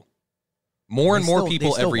do. More and more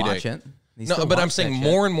people every day. No, but I'm saying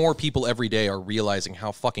more and more people every day are realizing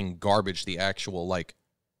how fucking garbage the actual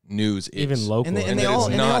news is. Even local. And they all,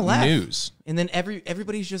 it's not news. And then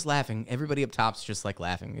everybody's just laughing. Everybody up top's just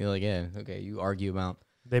laughing. You're like, yeah, okay, you argue about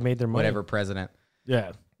they made their money. Whatever president.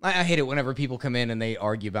 Yeah. I hate it whenever people come in and they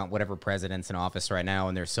argue about whatever president's in office right now,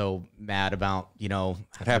 and they're so mad about, it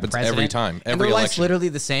happens every time. And their life's literally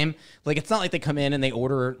the same. Like, it's not like they come in and they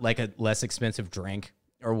order a less expensive drink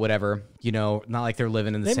or whatever, not like they're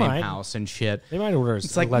living in the same house and shit. They might order a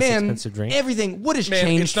less expensive drink. Everything, what has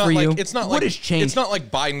changed for you? It's not what has changed? It's not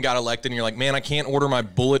like Biden got elected and you're like, man, I can't order my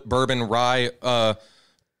Bullet Bourbon Rye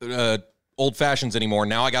old fashions anymore.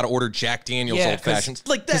 Now I got to order Jack Daniel's old fashions.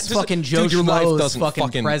 Like that's fucking Joe Schmo's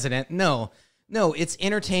fucking president. No, it's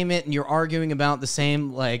entertainment, and you're arguing about the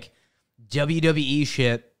same WWE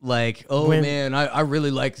shit. I really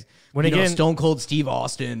liked Stone Cold Steve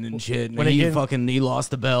Austin and shit. And he lost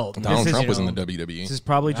the belt. Donald Trump was in the WWE. This is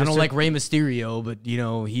probably just I don't like Rey Mysterio, but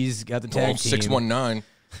he's got the tag team. 619.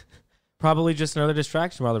 Probably just another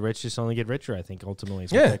distraction while the rich just only get richer, I think, ultimately.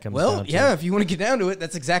 Is what that comes down to. If you want to get down to it,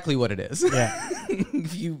 that's exactly what it is. Yeah.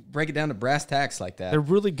 If you break it down to brass tacks like that. They're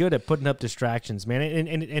really good at putting up distractions, man.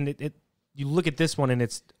 And you look at this one, and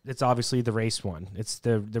it's obviously the race one. It's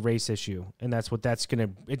the race issue. And that's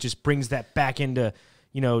it just brings that back into,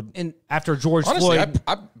 and after George Floyd.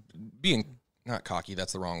 I'm being not cocky,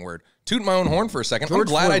 that's the wrong word. Tooting my own horn for a second. I'm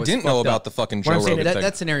glad I didn't know about the fucking Joe Rogan thing.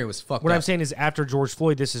 That scenario was fucked up. What I'm saying is after George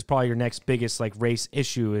Floyd, this is probably your next biggest race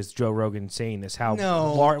issue is Joe Rogan saying this.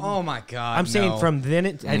 Oh my God. I'm saying from then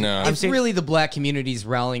it's really the black community's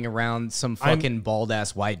rallying around some fucking bald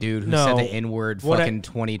ass white dude who said the N-word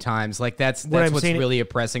 20 times. That's what's really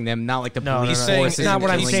oppressing them. Not like the police force. It's not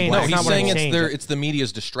what I'm saying. He's saying it's the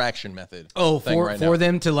media's distraction method. Oh, for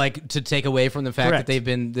them to take away from the fact that they've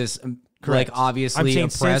been this obviously I'm saying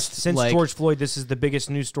oppressed. Since George Floyd, this is the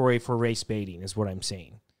biggest news story for race baiting, is what I'm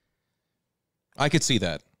saying. I could see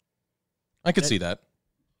that.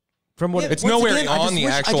 From what it's nowhere on the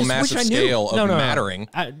actual massive scale of mattering.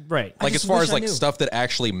 Right. As far as stuff that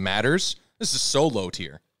actually matters, This is so low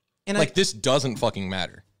tier. And like, this doesn't fucking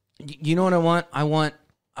matter. You know what I want?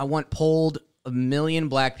 I want polled 1 million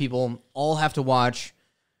black people all have to watch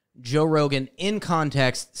Joe Rogan in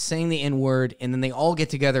context saying the N-word, and then they all get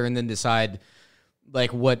together and then decide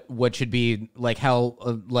like what should be like how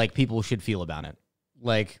like people should feel about it.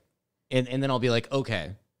 Like and then I'll be like,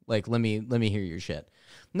 okay, like let me hear your shit.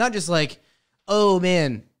 Not just like, oh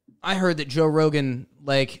man, I heard that Joe Rogan,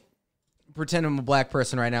 like, pretend I'm a black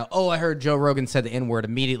person right now. Oh, I heard Joe Rogan said the N-word.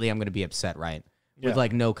 Immediately I'm going to be upset, right? With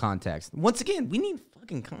like no context. Once again, we need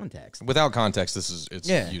fucking context. Without context, it's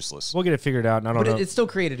useless. We'll get it figured out. And I don't know. It still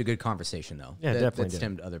created a good conversation, though. Yeah, definitely. That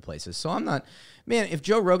stemmed other places. So I'm not, man, if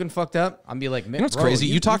Joe Rogan fucked up, I'd be like, man, you know what's crazy?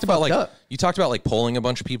 You talked about like polling a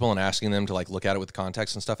bunch of people and asking them to like look at it with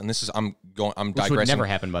context and stuff. And this is, I'm digressing. Would never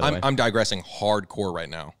happen, by the way. I'm digressing hardcore right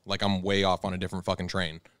now. Like I'm way off on a different fucking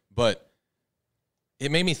train. But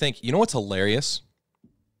it made me think, you know what's hilarious?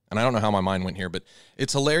 And I don't know how my mind went here, but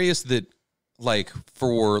it's hilarious that, like,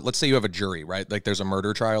 for, let's say you have a jury, right? Like, there's a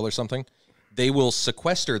murder trial or something. They will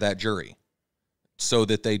sequester that jury so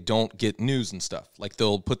that they don't get news and stuff. Like,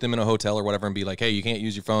 they'll put them in a hotel or whatever and be like, hey, you can't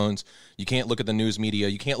use your phones. You can't look at the news media.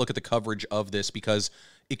 You can't look at the coverage of this because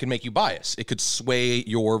it could make you biased. It could sway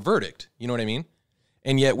your verdict. You know what I mean?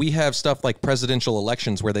 And yet we have stuff like presidential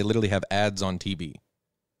elections where they literally have ads on TV.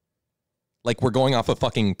 Like, we're going off a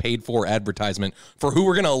fucking paid-for advertisement for who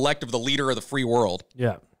we're going to elect of the leader of the free world.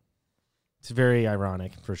 Yeah. It's very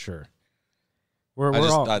ironic, for sure. I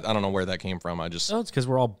don't know where that came from. it's because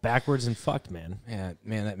we're all backwards and fucked, man. Yeah,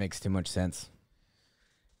 man, that makes too much sense.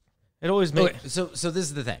 It always makes... So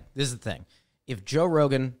this is the thing. If Joe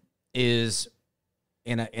Rogan is,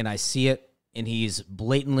 and I see it, and he's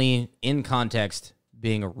blatantly, in context,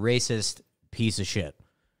 being a racist piece of shit,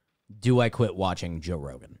 do I quit watching Joe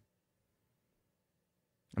Rogan?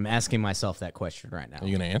 I'm asking myself that question right now. Are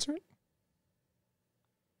you going to answer it?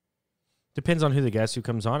 Depends on who the guest who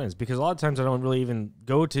comes on is, because a lot of times I don't really even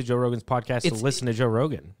go to Joe Rogan's podcast to listen to Joe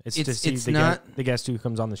Rogan. It's to see the guest who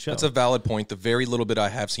comes on the show. That's a valid point. The very little bit I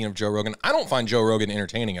have seen of Joe Rogan, I don't find Joe Rogan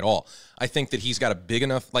entertaining at all. I think that he's got a big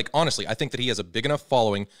enough, like, honestly, I think that he has a big enough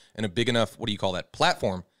following and a big enough,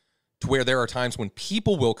 platform to where there are times when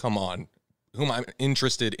people will come on whom I'm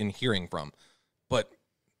interested in hearing from. But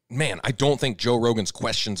man, I don't think Joe Rogan's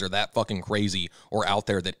questions are that fucking crazy or out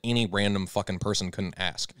there that any random fucking person couldn't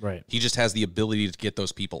ask. Right. He just has the ability to get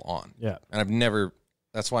those people on. Yeah. And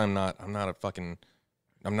that's why I'm not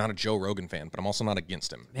a Joe Rogan fan, but I'm also not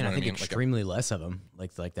against him. Man, I think extremely less of him.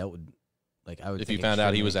 Like that would, I would. If you found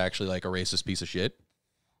out he was actually like a racist piece of shit.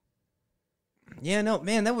 Yeah, no,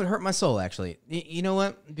 man, that would hurt my soul, actually. You know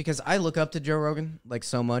what? Because I look up to Joe Rogan, like,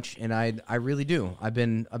 so much, and I really do. I've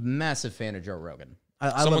been a massive fan of Joe Rogan.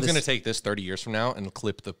 Someone's going to take this 30 years from now and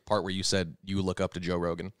clip the part where you said you look up to Joe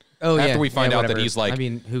Rogan. Oh, After we find out that he's like,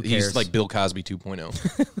 who cares? He's like Bill Cosby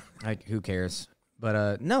 2.0. Who cares?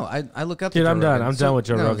 But no, I look up to Joe Rogan. Rogan. I'm done with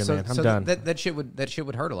Joe Rogan, man. I'm done. That shit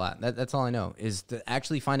would hurt a lot. That's all I know, is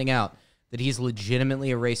actually finding out that he's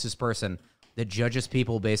legitimately a racist person that judges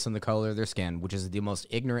people based on the color of their skin, which is the most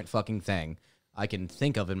ignorant fucking thing I can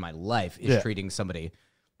think of in my life, is treating somebody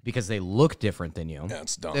because they look different than you. Yeah,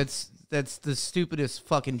 it's dumb. That's the stupidest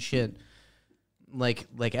fucking shit like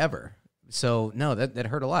ever. So no, that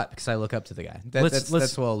hurt a lot because I look up to the guy. That's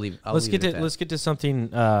what I'll leave. Let's get to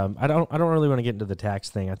something. I don't really want to get into the tax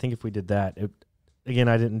thing. I think if we did that, again,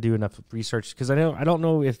 I didn't do enough research because I don't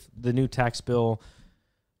know if the new tax bill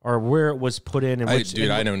or where it was put in. And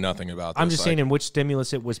I know nothing about this. I'm just saying in which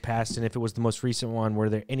stimulus it was passed, and if it was the most recent one where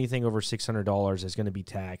there anything over $600 is going to be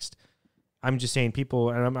taxed. I'm just saying, people,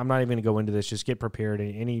 and I'm not even going to go into this, just get prepared.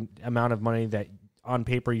 Any amount of money that on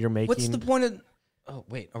paper you're making. What's the point of... Oh,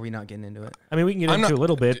 wait, are we not getting into it? I mean, we can get into it a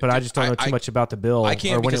little bit, but I just don't know too much about the bill. I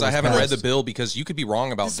can't because I haven't read the bill, because you could be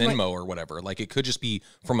wrong about Venmo or whatever. Like, it could just be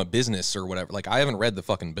from a business or whatever. Like, I haven't read the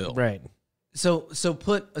fucking bill. Right. So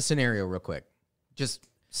put a scenario real quick. Just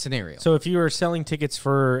scenario. So if you are selling tickets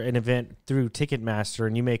for an event through Ticketmaster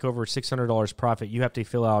and you make over $600 profit, you have to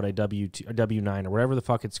fill out a W-9 or whatever the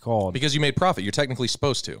fuck it's called. Because you made profit. You're technically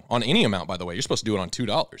supposed to. On any amount, by the way. You're supposed to do it on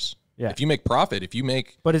 $2. Yeah. If you make profit,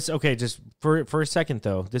 But it's okay, just for a second,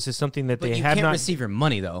 though. This is something that they have not... But you can't receive your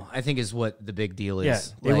money, though, I think is what the big deal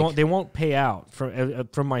is. Yeah, they won't pay out.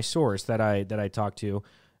 From my source that I talked to,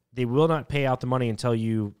 they will not pay out the money until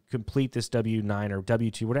you complete this W-9 or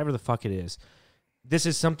W-2, whatever the fuck it is. This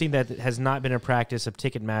is something that has not been a practice of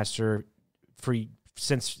Ticketmaster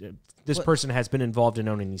since this person has been involved in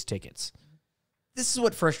owning these tickets. This is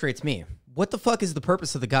what frustrates me. What the fuck is the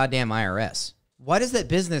purpose of the goddamn IRS? Why does that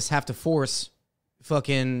business have to force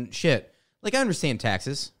fucking shit? Like, I understand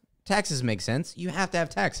taxes. Taxes make sense. You have to have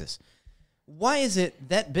taxes. Why is it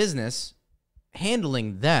that business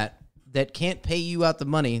handling that can't pay you out the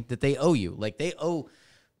money that they owe you? Like they owe,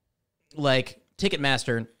 like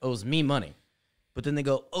Ticketmaster owes me money, but then they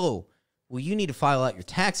go, oh, well, you need to file out your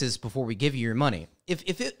taxes before we give you your money.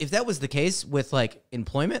 If that was the case with like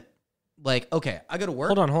employment, like, okay, I go to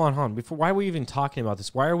work. Hold on. Why are we even talking about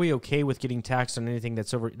this? Why are we okay with getting taxed on anything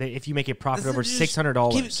that's over? If you make a profit over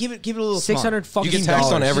 $600, keep it a little $600 fucking You get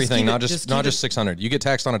taxed on dollars. everything, not just $600. You get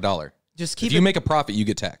taxed on $1. Just keep if you make a profit, you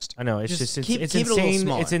get taxed. I know it's just keep it's it a little insane.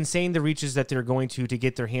 smaller. It's insane the reaches that they're going to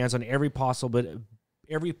get their hands on every possible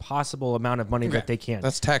amount of money that they can.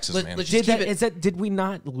 That's taxes, man. Did we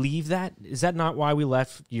not leave that? Is that not why we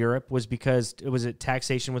left Europe? Was because it was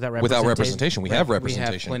taxation without representation? Without representation, we have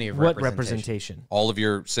representation. We have plenty of what representation? All of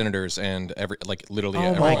your senators and literally.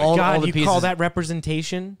 Oh my God! You call that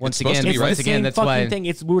representation? Once again, that's why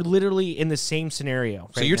thing. We're literally in the same scenario.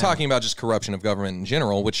 So you're talking about just corruption of government in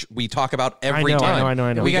general, which we talk about every time.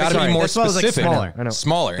 I know. We got to be more specific. Smaller. I know.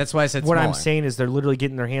 Smaller. That's why I said what smaller. I'm saying is they're literally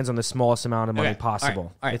getting their hands on the smallest amount of money possible.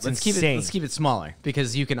 All right. It's Let's keep it smaller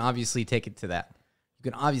because you can obviously take it to that.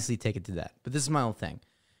 But this is my own thing.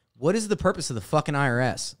 What is the purpose of the fucking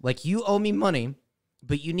IRS? Like, you owe me money,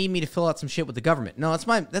 but you need me to fill out some shit with the government. No,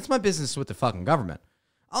 that's my business with the fucking government.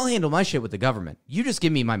 I'll handle my shit with the government. You just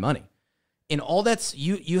give me my money. And all that's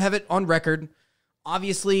you have it on record.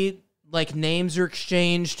 Obviously, like, names are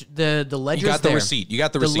exchanged. The ledger's You got the receipt. You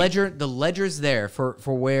got the receipt. The ledger's there for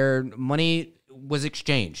where money was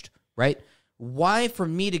exchanged, right? Why, for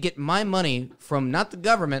me to get my money from not the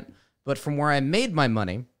government, but from where I made my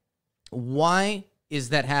money, why is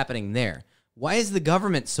that happening there? Why is the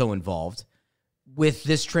government so involved with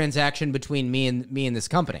this transaction between me and this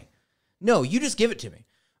company? No, you just give it to me.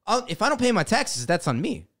 If I don't pay my taxes, that's on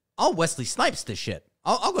me. I'll Wesley Snipes this shit.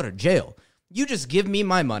 I'll go to jail. You just give me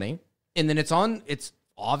my money, and then it's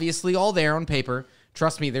obviously all there on paper.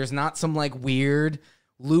 Trust me, there's not some like weird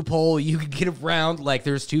loophole you can get around. Like,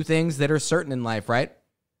 there's two things that are certain in life, right?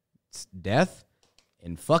 It's death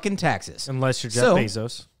and fucking taxes. Unless you're Jeff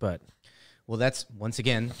Bezos, but well, that's, once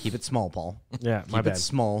again, keep it small, Paul. Yeah, keep it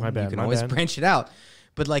small. My bad. You can always branch it out.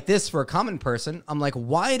 But like this, for a common person, I'm like,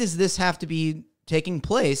 why does this have to be taking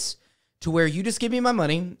place to where you just give me my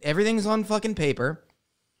money, everything's on fucking paper,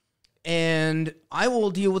 and I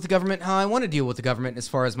will deal with the government how I want to deal with the government as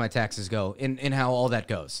far as my taxes go and how all that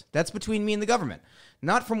goes. That's between me and the government,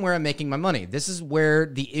 not from where I'm making my money. This is where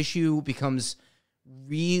the issue becomes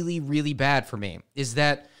really, really bad for me, is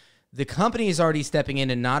that the company is already stepping in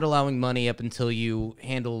and not allowing money up until you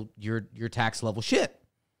handle your tax level shit.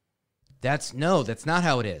 That's not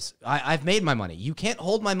how it is. I've made my money. You can't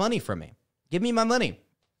hold my money from me. Give me my money.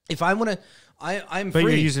 If I want to, I'm free. But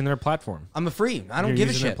you're using their platform. I'm a free. I don't give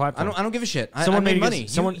a shit. I don't give a shit. I made money.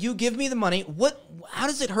 You give me the money. How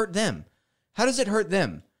does it hurt them? How does it hurt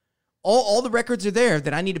them? All the records are there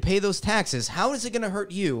that I need to pay those taxes. How is it going to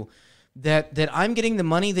hurt you that I'm getting the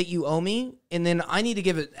money that you owe me, and then I need to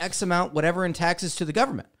give it X amount, whatever, in taxes to the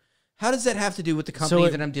government? How does that have to do with the company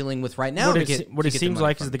that I'm dealing with right now? What it seems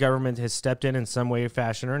like is the government has stepped in some way,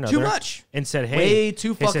 fashion, or another. Too much. And said, hey. Way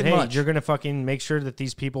too fucking much. You're going to fucking make sure that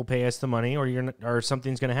these people pay us the money, or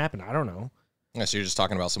something's going to happen. I don't know. Yeah, so you're just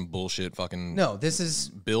talking about some bullshit fucking this is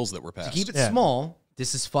bills that were passed. To keep it small,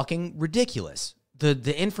 this is fucking ridiculous.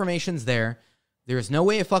 The information's there. There is no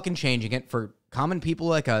way of fucking changing it for common people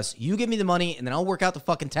like us. You give me the money, and then I'll work out the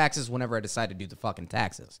fucking taxes whenever I decide to do the fucking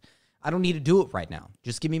taxes. I don't need to do it right now.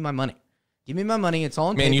 Just give me my money. Give me my money. It's all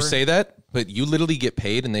in paper. Man, you say that, but you literally get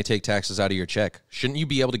paid and they take taxes out of your check. Shouldn't you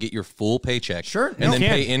be able to get your full paycheck? Sure. And then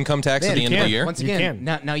pay income tax at the end of the year? Once again,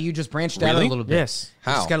 now you just branched out a little bit. Yes.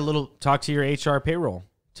 How? Just got a little. Talk to your HR payroll.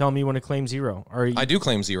 Tell them you want to claim zero. I do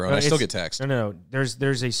claim zero, and I still get taxed. No.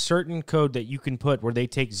 There's a certain code that you can put where they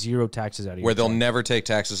take zero taxes out of you. Where they'll never take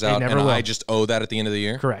taxes out, and I just owe that at the end of the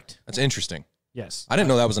year? Correct. That's interesting. Yes. I didn't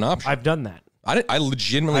know that was an option. I've done that. I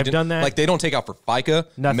legitimately done that. Like, they don't take out for FICA,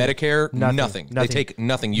 Medicare, nothing. They take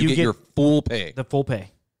nothing. You get your full pay. The full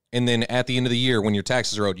pay. And then at the end of the year, when your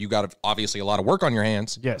taxes are owed, you got obviously a lot of work on your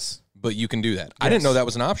hands. Yes. But you can do that. Yes. I didn't know that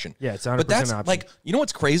was an option. Yeah, it's 100% But that's option. like, you know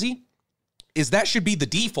what's crazy? Is that should be the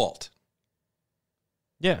default.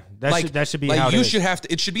 Yeah, that should be like how you it should have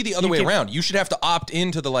to. It should be the other way around. You should have to opt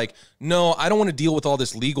into the no, I don't want to deal with all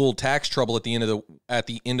this legal tax trouble at the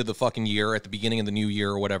end of the fucking year, at the beginning of the new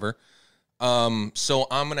year or whatever. So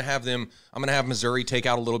I'm gonna have Missouri take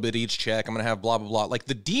out a little bit each check. I'm gonna have blah blah blah. Like,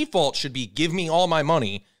 the default should be give me all my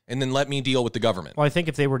money and then let me deal with the government. Well, I think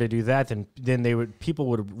if they were to do that, then people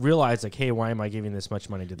would realize, like, hey, why am I giving this much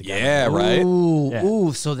money to the government? Yeah, right.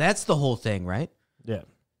 Ooh, so that's the whole thing, right? Yeah.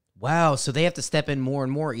 Wow, so they have to step in more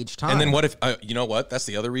and more each time. And then what if, you know what? That's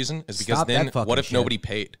the other reason is because then what if nobody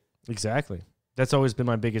paid? Exactly. That's always been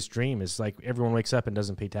my biggest dream is like everyone wakes up and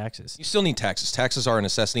doesn't pay taxes. You still need taxes. Taxes are a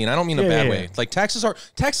necessity, and I don't mean a bad way. Like taxes are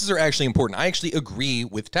actually important. I actually agree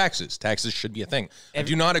with taxes. Taxes should be a thing. I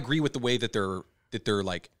do not agree with the way that they're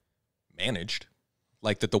like managed.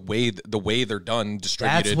 Like that the way they're done,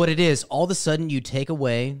 distributed. That's what it is. All of a sudden you take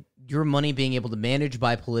away your money being able to manage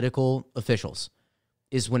by political officials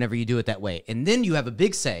is whenever you do it that way. And then you have a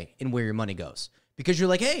big say in where your money goes. Because you're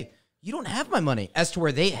like, hey, you don't have my money, as to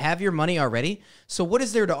where they have your money already. So what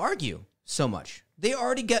is there to argue so much? They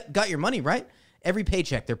already got your money, right? Every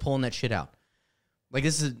paycheck, they're pulling that shit out. Like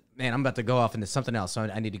this is, man, I'm about to go off into something else, so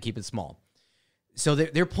I need to keep it small. So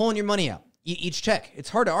they're pulling your money out, each check. It's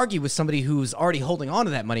hard to argue with somebody who's already holding on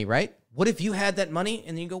to that money, right? What if you had that money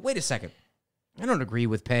and then you go, wait a second, I don't agree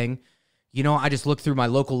with paying. You know, I just looked through my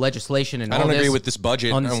local legislation and I don't agree with this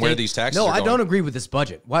budget and where these taxes are going. No, I don't agree with this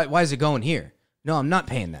budget. Why is it going here? No, I'm not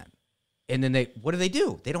paying that. And then what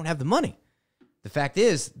do? They don't have the money. The fact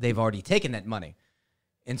is, they've already taken that money.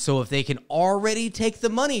 And so if they can already take the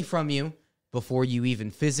money from you before you even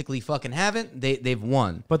physically fucking have it, they've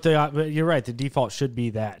won. But you're right. The default should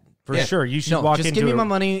be that. For sure. You should walk into just give me my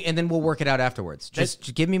money and then we'll work it out afterwards.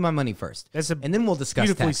 Just give me my money first. And then we'll discuss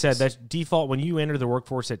beautifully taxes. said. That's default when you enter the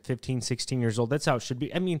workforce at 15, 16 years old. That's how it should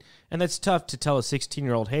be. I mean, and that's tough to tell a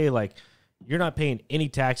 16-year-old, hey, like, you're not paying any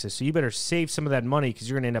taxes, so you better save some of that money because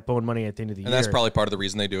you're going to end up owing money at the end of the year. And that's probably part of the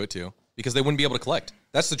reason they do it, too, because they wouldn't be able to collect.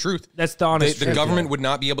 That's the truth. That's the honest truth. The government would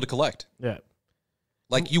not be able to collect. Yeah.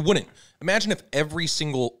 Like, you wouldn't. Imagine if every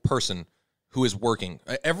single person who is working,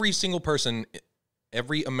 every single person,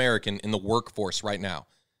 every American in the workforce right now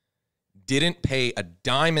didn't pay a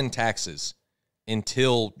dime in taxes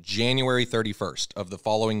until January 31st of the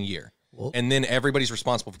following year. Well, and then everybody's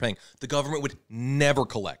responsible for paying. The government would never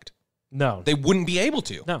collect. No. They wouldn't be able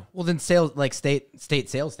to. No. Well, then state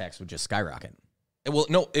sales tax would just skyrocket. Well,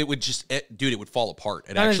 no, it would just, dude, it would fall apart.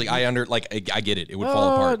 It actually, I get it. It would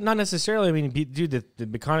fall apart. Not necessarily. I mean, dude, the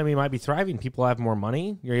economy might be thriving. People have more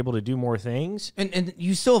money. You're able to do more things. And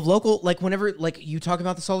you still have local, like whenever, like you talk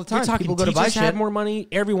about this all the time. People go to buy shit. Have more money.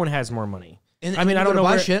 Everyone has more money. And I mean, I don't know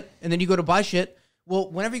buy shit. And then you go to buy shit.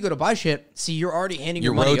 Well, whenever you go to buy shit, see, you're already handing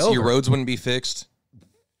your money over. Your roads wouldn't be fixed.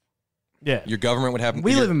 Yeah. Your government would have...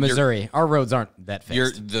 We live in Missouri. Our roads aren't that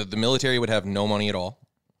fixed. The military would have no money at all.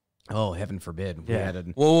 Oh, heaven forbid. Yeah. We had a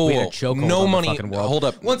chokehold no on money. The fucking world. Hold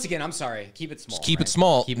up. Once again, I'm sorry. Keep it small. Just keep it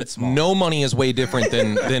small. Keep it small. No money is way different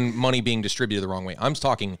than money being distributed the wrong way. I'm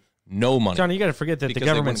talking no money. Johnny, you got to forget that the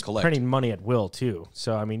government's printing money at will, too.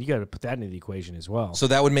 So, I mean, you got to put that into the equation as well. So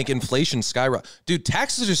that would make inflation skyrocket. Dude,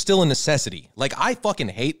 taxes are still a necessity. Like, I fucking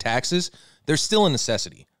hate taxes. They're still a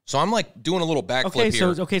necessity. So I'm like doing a little backflip here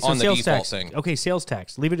on the default thing. Okay, sales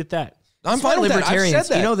tax. Leave it at that. I'm fine with that. I've said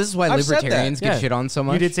that. You know, this is why libertarians get shit on so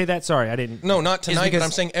much. You did say that? Sorry, I didn't. No, not tonight, but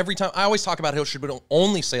I'm saying every time. I always talk about how it should be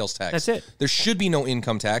only sales tax. That's it. There should be no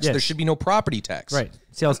income tax. Yes. There should be no property tax. Right.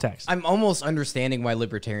 Sales tax. I'm almost understanding why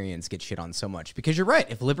libertarians get shit on so much. Because you're right.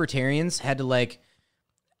 If libertarians had to, like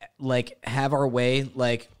have our way,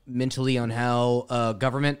 like, mentally on how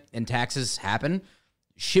government and taxes happen,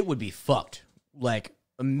 shit would be fucked. Like,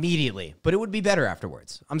 immediately. But it would be better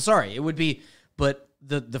afterwards. I'm sorry. It would be... But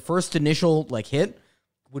the first initial like hit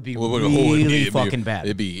would be really fucking bad.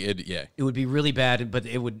 It would be really bad, but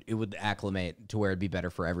it would acclimate to where it'd be better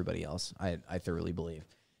for everybody else. I thoroughly believe.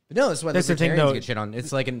 But no, that's why libertarians get shit on.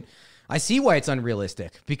 It's like I see why it's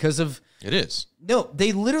unrealistic because of it is. No,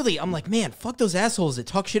 they literally. I'm like, man, fuck those assholes that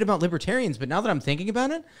talk shit about libertarians. But now that I'm thinking about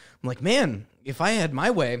it, I'm like, man, if I had my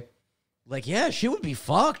way, like, yeah, shit would be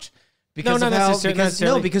fucked. Because of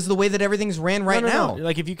the way that everything's ran right now.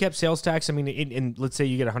 Like if you kept sales tax, I mean, and let's say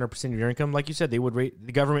you get 100% of your income, like you said,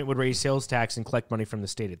 the government would raise sales tax and collect money from the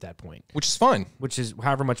state at that point, which is fine. Which is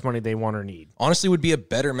however much money they want or need. Honestly, would be a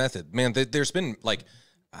better method, man. There's been like,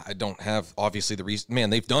 I don't have obviously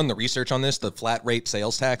they've done the research on this, the flat rate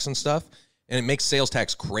sales tax and stuff, and it makes sales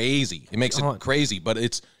tax crazy. It makes it crazy, but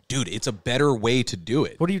it's a better way to do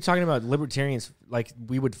it. What are you talking about? Libertarians, like,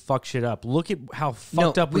 we would fuck shit up. Look at how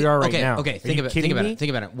fucked up we are right now. Okay, think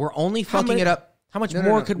about it. We're only fucking it up. How much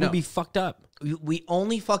more could we be fucked up? We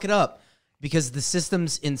only fuck it up because the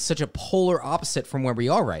system's in such a polar opposite from where we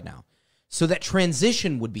are right now. So that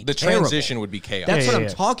transition would be terrible. Transition would be chaos. That's what I'm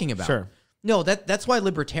talking about. Sure. No, that's why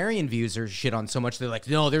libertarian views are shit on so much. They're like,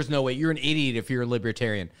 no, there's no way. You're an idiot if you're a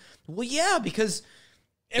libertarian. Well, yeah, because...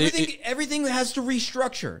 Everything has to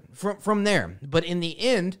restructure from there. But in the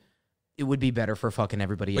end, it would be better for fucking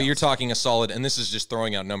everybody else. But you're talking a solid, and this is just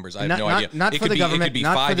throwing out numbers. I have no idea. Not for the government. It could be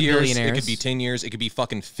not 5 for the years. billionaires. It could be 10 years. It could be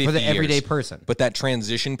fucking 50 years. For the everyday person. But that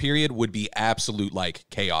transition period would be absolute like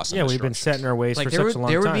chaos. Yeah, we've been set in our ways for such a long time.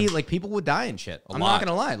 There would be like people would die and shit. I'm not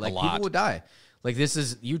gonna lie. Like people would die. Like this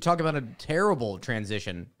is you talk about a terrible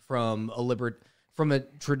transition from a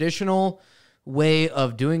traditional way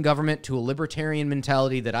of doing government to a libertarian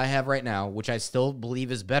mentality that I have right now, which I still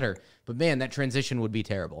believe is better. But man, that transition would be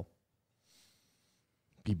terrible.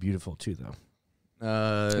 Be beautiful too, though.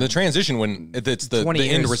 The transition when it's the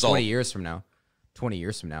end result. 20 years from now,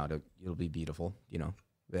 it'll be beautiful. You know,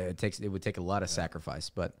 it would take a lot of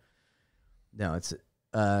sacrifice, but no, it's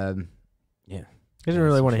yeah. I didn't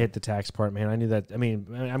really want to hit the tax part, man. I knew that. I mean,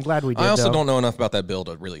 I'm glad we did. I also don't know enough about that bill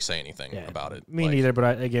to really say anything about it. Me neither.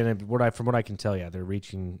 But from what I can tell, they're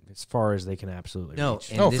reaching as far as they can absolutely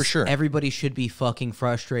reach. Oh, for sure. Everybody should be fucking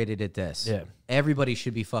frustrated at this. Yeah, everybody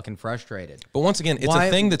should be fucking frustrated. But once again, it's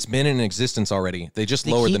a thing that's been in existence already. They just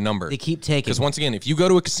lowered the number. They keep taking. Because once again, if you go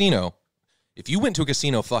to a casino, if you went to a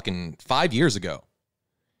casino fucking 5 years ago,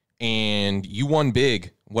 and you won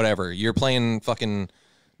big, whatever, you're playing fucking.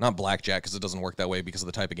 Not blackjack because it doesn't work that way because of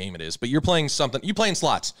the type of game it is. But you're playing something. You playing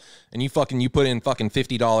slots, and you put in fucking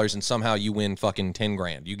 $50, and somehow you win fucking 10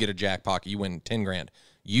 grand. You get a jackpot, you win 10 grand.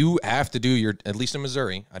 You have to do your, at least in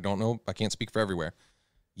Missouri. I don't know. I can't speak for everywhere.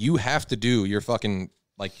 You have to do your fucking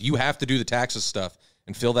you have to do the taxes stuff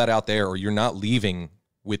and fill that out there, or you're not leaving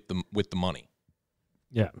with the money.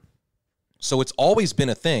 Yeah. So it's always been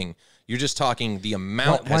a thing. You're just talking the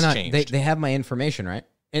amount has changed. They have my information, right?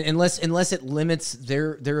 Unless it limits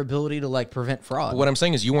their ability to like prevent fraud. What I'm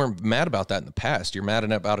saying is you weren't mad about that in the past. You're mad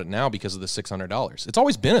about it now because of the $600. It's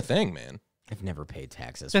always been a thing, man. I've never paid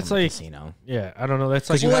taxes that's from a like, casino. Yeah, I don't know. That's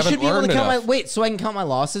like you haven't I should be able to count enough. wait, so I can count my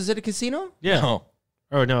losses at a casino? Yeah. No.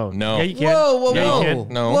 Oh no. No. Yeah, you can. Whoa. You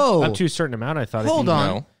can. No. Whoa. Up to a certain amount, I thought. Hold on.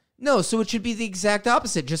 know. No, so it should be the exact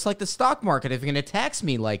opposite, just like the stock market. If you're going to tax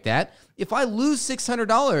me like that, if I lose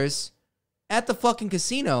 $600 at the fucking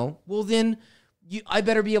casino, well then I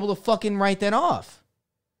better be able to fucking write that off.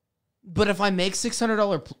 But if I make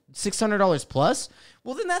 $600 plus,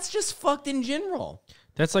 well then that's just fucked in general.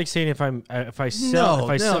 That's like saying if I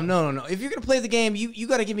sell. No. If you're gonna play the game, you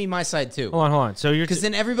got to give me my side too. Hold on. So you're because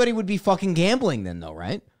then everybody would be fucking gambling then, though,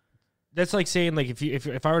 right? That's like saying like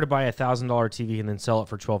if I were to buy a $1,000 TV and then sell it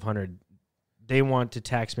for $1,200, they want to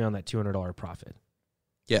tax me on that $200 profit.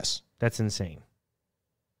 Yes. That's insane.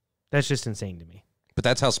 That's just insane to me. But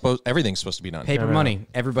that's how everything's supposed to be done. Paper money.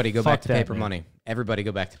 Everybody go back to paper man. money. Everybody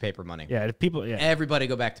go back to paper money. Yeah, if people. Yeah. Everybody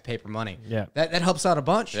go back to paper money. Yeah. That helps out a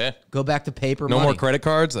bunch. Yeah. Go back to paper money. No more credit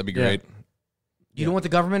cards? That'd be great. You don't want the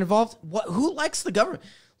government involved? What? Who likes the government?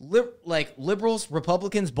 Liberals,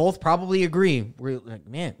 Republicans both probably agree. We're like,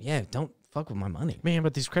 man, yeah, don't fuck with my money. Man,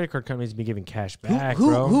 but these credit card companies be giving cash back, who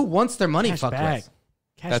bro. Who wants their money fucked with?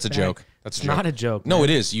 That's a joke. That's a joke. Not a joke. No, man. it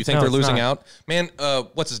is. You think No, they're it's losing not. out? Man,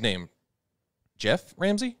 what's his name? Jeff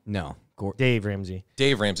Ramsey? No. Dave Ramsey.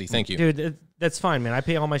 Dave Ramsey, thank you. Dude, that's fine, man. I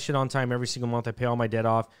pay all my shit on time every single month. I pay all my debt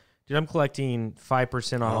off. Dude, I'm collecting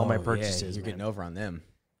 5% on all my purchases. Yeah, you're getting over on them.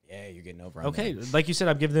 Yeah, you're getting over on them. Okay, like you said,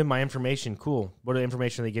 I'm giving them my information. Cool. What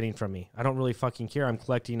information are they getting from me? I don't really fucking care. I'm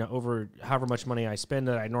collecting over however much money I spend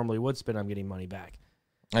that I normally would spend. I'm getting money back.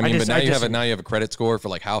 I mean, but now you have a credit score for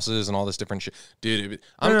like houses and all this different shit, dude.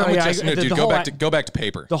 Dude, go back to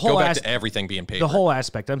paper. Go back to everything being paper. The whole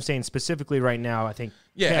aspect. I'm saying specifically right now. I think.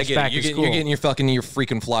 Yeah, I get it. You're getting your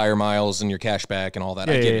freaking flyer miles and your cash back and all that.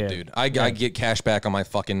 I get it, dude. I get cash back on my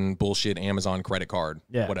fucking bullshit Amazon credit card.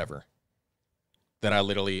 Yeah. Whatever. That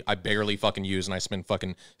I barely fucking use, and I spend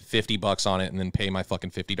fucking $50 on it, and then pay my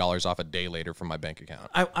fucking $50 off a day later from my bank account.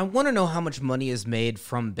 I want to know how much money is made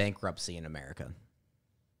from bankruptcy in America.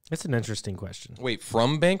 That's an interesting question. Wait,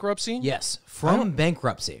 from bankruptcy? Yes, from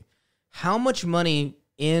bankruptcy. How much money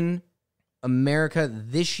in America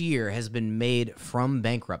this year has been made from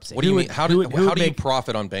bankruptcy? What do you mean? How do you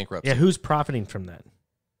profit on bankruptcy? Yeah, who's profiting from that?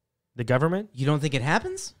 The government? You don't think it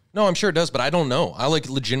happens? No, I'm sure it does, but I don't know. I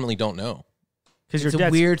legitimately don't know. Because it's a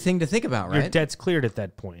weird thing to think about, right? Your debt's cleared at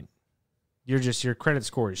that point. Your credit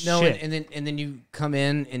score is shit. And then you come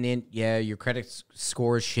in and then your credit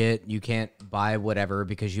score is shit. You can't buy whatever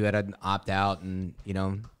because you had an opt out and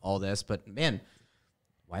all this. But man,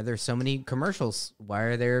 why are there so many commercials? Why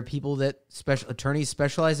are there people that attorneys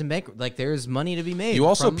specialize in like there's money to be made? You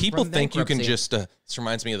also people think you can just. This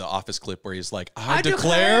reminds me of the Office clip where he's like, "I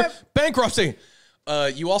declare bankruptcy."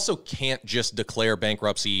 You also can't just declare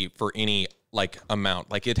bankruptcy for any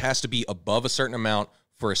amount. Like it has to be above a certain amount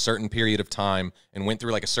for a certain period of time and went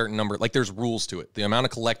through like a certain number. Like there's rules to it. The amount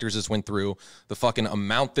of collectors this went through, the fucking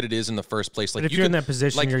amount that it is in the first place. Like but if you're in that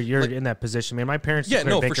position, like, you're in that position, man. My parents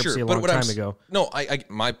declared bankruptcy a long time ago. No,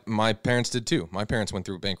 my parents did too. My parents went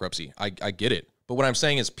through bankruptcy. I get it. But what I'm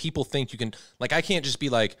saying is people think you can, like, I can't just be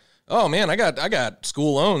like, oh man, I got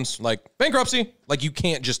school loans, like bankruptcy. Like you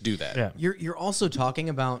can't just do that. Yeah. You're also talking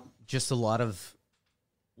about just a lot of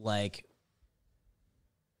like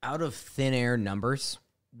out of thin air numbers,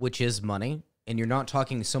 which is money, and you're not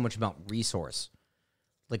talking so much about resource.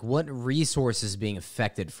 Like what resource is being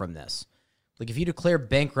affected from this? Like if you declare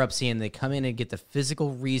bankruptcy and they come in and get the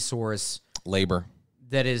physical resource, labor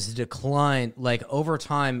that is declined, like over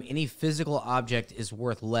time, any physical object is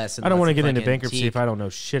worth less. I don't want to get into bankruptcy if I don't know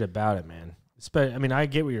shit about it, man. I mean, I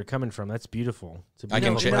get where you're coming from. That's beautiful. I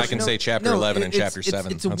can say chapter 11 and chapter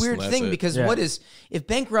 7. It's a weird thing because if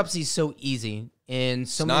bankruptcy is so easy and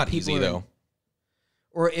so many people... It's not easy, though.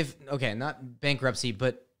 Or if, okay, not bankruptcy,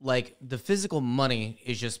 but like the physical money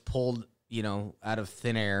is just pulled, you know, out of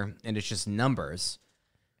thin air and it's just numbers.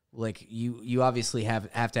 Like you obviously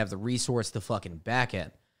have to have the resource to fucking back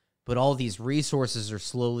it. But all these resources are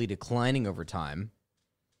slowly declining over time.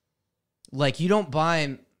 Like you don't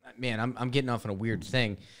buy... Man, I'm getting off on a weird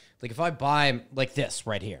thing. Like if I buy like this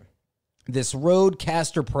right here, this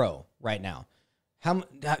Rodecaster Pro right now, how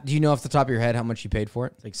do you know off the top of your head how much you paid for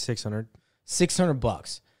it? Like $600.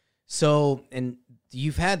 $600. So, and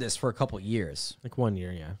you've had this for a couple years. Like 1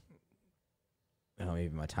 year, yeah. Oh,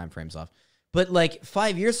 maybe my time frame's off. But like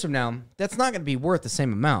 5 years from now, that's not going to be worth the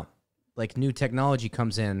same amount. Like new technology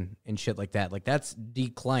comes in and shit like that. Like that's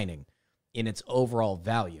declining in its overall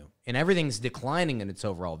value. And everything's declining in its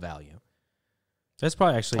overall value. That's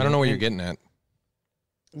probably actually... I don't know what you're getting at.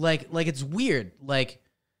 Like it's weird. Like,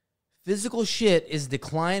 physical shit is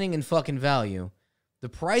declining in fucking value. The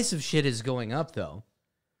price of shit is going up, though.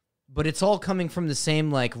 But it's all coming from the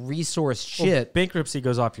same, like, resource shit. Bankruptcy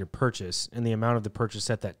goes off your purchase and the amount of the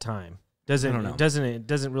purchase at that time. Doesn't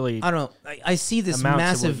really... I don't know. I see this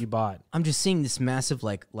massive... To what you bought. I'm just seeing this massive,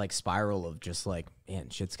 like spiral of just, like, man,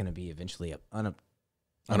 shit's going to be eventually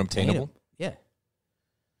unobtainable. Yeah.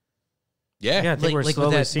 I think we're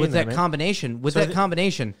slowly seeing that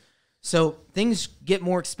combination. So things get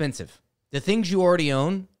more expensive. The things you already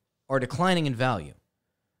own are declining in value.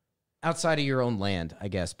 Outside of your own land, I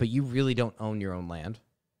guess, but you really don't own your own land.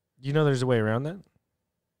 You know there's a way around that?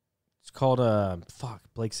 It's called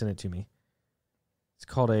Blake sent it to me. It's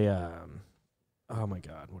called oh my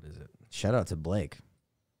God, what is it? Shout out to Blake.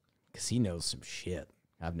 Cuz he knows some shit.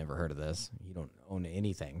 I've never heard of this. You don't own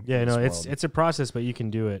anything. Yeah, no, it's a process, but you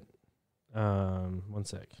can do it. 1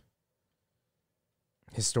 sec.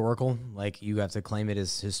 Historical? Like you have to claim it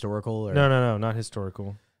as historical? Or? No, not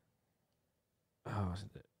historical. Oh,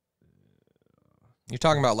 you're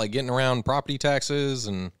talking about like getting around property taxes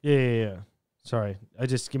and... Yeah. Sorry.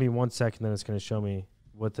 Just give me 1 second, then it's going to show me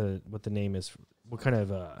what the name is. What kind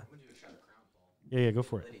of... Yeah, go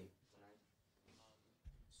for it.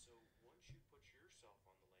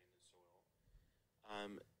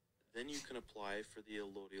 Then you can apply for the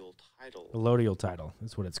allodial title. Allodial title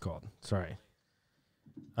is what it's called. Sorry.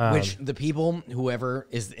 Which the people, whoever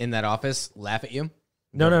is in that office, laugh at you?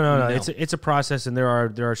 No. It's a process, and there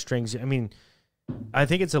are strings. I mean, I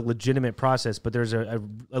think it's a legitimate process, but there's a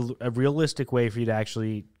realistic way for you to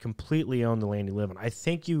actually completely own the land you live on. I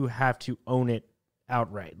think you have to own it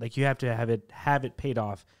outright. Like you have to have it paid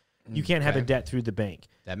off. You can't have a debt through the bank.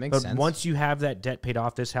 That makes sense. But once you have that debt paid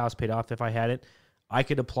off, this house paid off, if I had it, I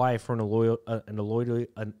could apply for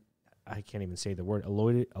I can't even say the word,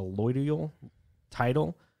 allodial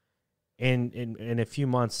title. And in a few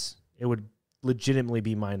months, it would legitimately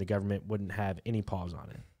be mine. The government wouldn't have any pause on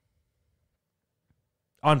it.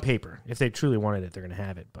 On paper. If they truly wanted it, they're going to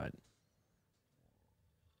have it. But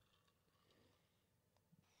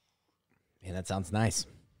man, that sounds nice.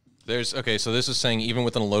 So this is saying even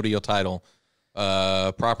with an allodial title,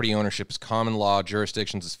 property ownership is common law,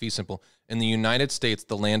 jurisdictions is fee simple. In the United States,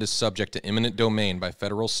 the land is subject to eminent domain by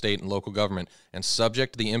federal, state, and local government, and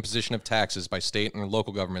subject to the imposition of taxes by state and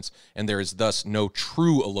local governments, and there is thus no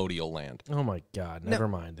true allodial land. Oh my God, never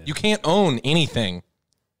mind it. You can't own anything.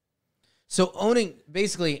 So owning,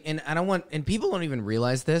 basically, and people don't even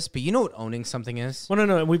realize this, but you know what owning something is? Well,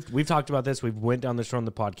 no, we've talked about this. We've went down this road on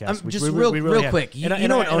the podcast. Just real quick. You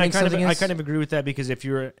know what owning something is? I kind of agree with that because if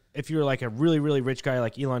you're like a really, really rich guy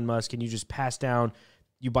like Elon Musk and you just pass down,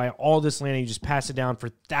 you buy all this land and you just pass it down for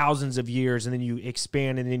thousands of years and then you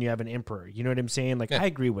expand and then you have an emperor. You know what I'm saying? Like, I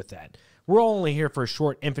agree with that. We're all only here for a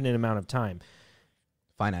short, infinite amount of time.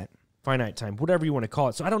 Finite. finite time, whatever you want to call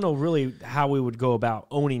it. So I don't know really how we would go about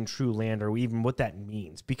owning true land or even what that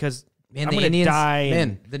means, because man, I'm going to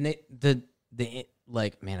die.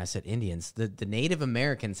 Man, I said Indians. The Native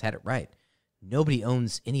Americans had it right. Nobody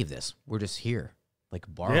owns any of this. We're just here, like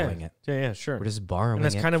borrowing it. Yeah, sure. We're just borrowing it. And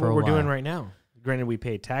that's kind of what we're doing right now. Granted, we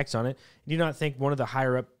pay tax on it. Do you not think one of the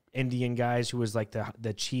higher up Indian guys who was like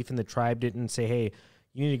the chief in the tribe didn't say, hey,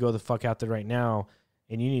 you need to go the fuck out there right now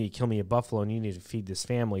and you need to kill me a buffalo and you need to feed this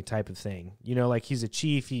family type of thing? You know, like he's a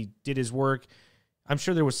chief. He did his work. I'm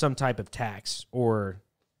sure there was some type of tax or,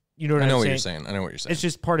 you know what I'm saying? I know what you're saying. I know what you're saying. It's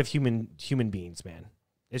just part of human beings, man.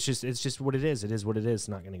 It's just what it is. It is what it is. It's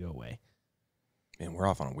not going to go away. Man, we're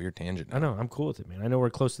off on a weird tangent now. I know. I'm cool with it, man. I know we're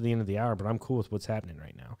close to the end of the hour, but I'm cool with what's happening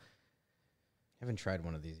right now. I haven't tried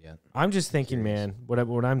one of these yet. I'm just thinking, man, what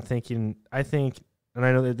I'm thinking, I think, and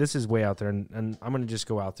I know that this is way out there, and I'm going to just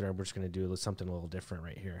go out there and we're just going to do something a little different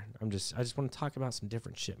right here. I just want to talk about some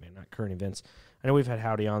different shit, man, not current events. I know we've had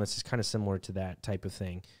Howdy on. This is kind of similar to that type of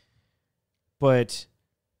thing. But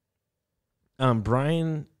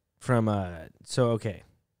Brian from, okay.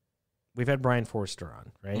 We've had Brian Forrester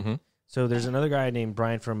on, right? Mm-hmm. So there's another guy named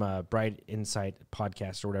Brian from Bright Insight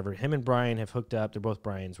podcast or whatever. Him and Brian have hooked up. They're both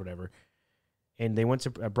Brians, whatever. And they went to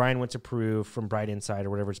Brian went to Peru from Bright Insight or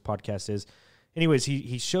whatever his podcast is. Anyways,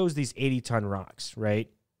 he shows these 80-ton rocks, right?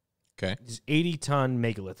 Okay. These 80-ton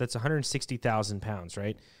megalith. That's 160,000 pounds,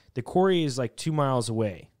 right? The quarry is like 2 miles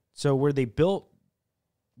away. So where they built,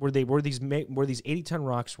 where these 80-ton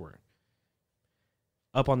rocks were,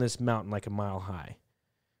 up on this mountain like a mile high.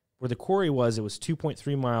 Where the quarry was, it was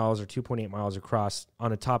 2.3 miles or 2.8 miles across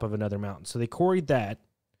on the top of another mountain. So they quarried that,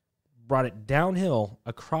 brought it downhill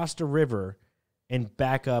across the river, and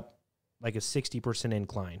back up like a 60%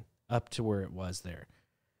 incline up to where it was there.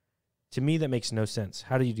 To me, that makes no sense.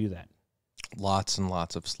 How do you do that? Lots and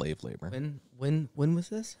lots of slave labor. When was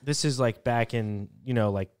this? This is like back in,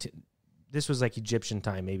 this was like Egyptian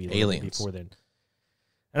time, maybe a little bit before then.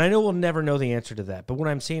 And I know we'll never know the answer to that, but what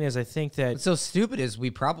I'm saying is I think that... What's so stupid is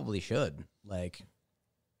we probably should.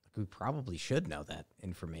 We probably should know that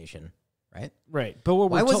information, right? Right. But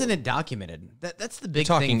why wasn't it documented? That's the big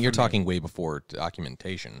thing. You're talking way before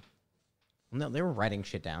documentation. No, they were writing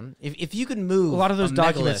shit down. If you could move a lot of those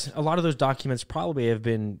documents probably have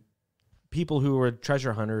been people who were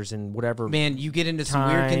treasure hunters and whatever. Man, you get into some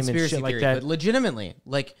weird conspiracy theory, like that. But legitimately,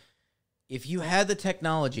 like if you had the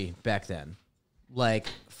technology back then, like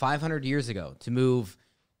 500 years ago, to move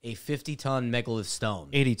a 50-ton megalith stone,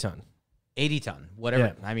 80-ton,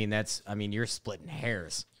 whatever. Yeah. You're splitting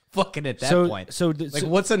hairs. Fucking at that point.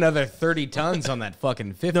 What's another 30 tons on that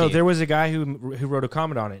fucking 50? No, there was a guy who wrote a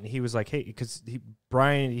comment on it, and he was like, "Hey," because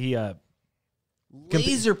Brian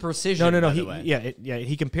laser precision. No.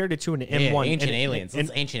 He compared it to an M1 ancient aliens.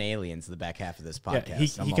 It's ancient aliens. The back half of this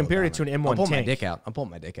podcast. Yeah, he compared it to an M1 tank. I'm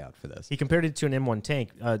pulling my dick out for this. He compared it to an M1 tank.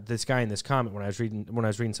 This guy in this comment when I was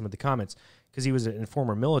reading some of the comments, because he was a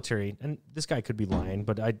former military, and this guy could be lying,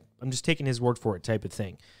 but I'm just taking his word for it, type of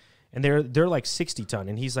thing. And they're like 60-ton,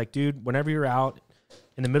 and he's like, dude, whenever you're out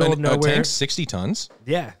in the middle of nowhere, a tank's 60 tons.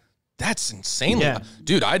 Yeah, that's insanely,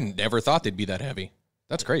 dude. I never thought they'd be that heavy.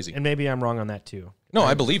 That's crazy. And maybe I'm wrong on that too. No,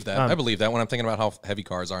 I believe that. I believe that when I'm thinking about how heavy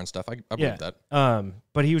cars are and stuff. I believe that.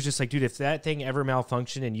 But he was just like, dude, if that thing ever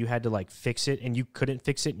malfunctioned and you had to like fix it and you couldn't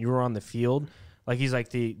fix it and you were on the field, like he's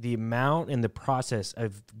like the amount and the process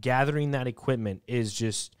of gathering that equipment is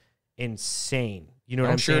just insane. You know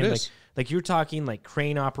what I'm sure saying? It is. Like you're talking like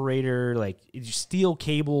crane operator, like steel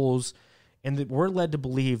cables, and we're led to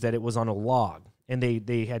believe that it was on a log, and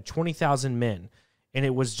they had 20,000 men, and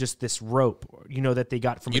it was just this rope, that they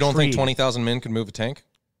got from. You don't think 20,000 men could move a tank?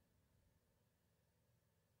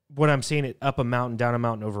 What I'm saying, it up a mountain, down a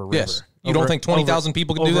mountain, over a river. Yes. You don't think 20,000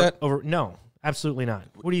 people could do that? No, absolutely not.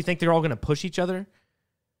 What do you think? They're all going to push each other?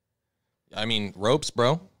 I mean, ropes,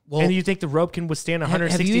 bro. Well, and you think the rope can withstand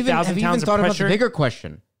 160,000 pounds of pressure? Have you even thought about the bigger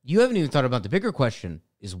question? You haven't even thought about the bigger question,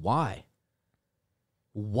 is why?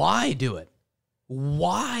 Why do it?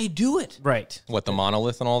 Why do it? Right. What, the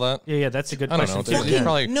monolith and all that? Yeah, that's a good question. I don't know. There's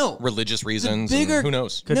probably religious reasons. Who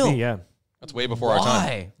knows? Could be, yeah. That's way before our time.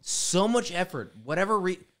 Why? So much effort.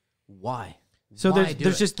 Why? So why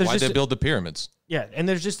why they build the pyramids? Yeah, and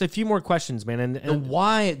there's just a few more questions, man. And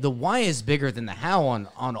the why is bigger than the how on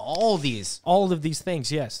all these. All of these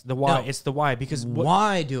things, yes. The why. No. It's the why. Because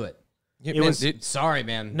why do it? Yeah, sorry,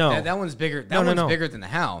 man. No. That one's bigger. That one's bigger than the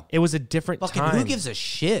how. It was a different time. Who gives a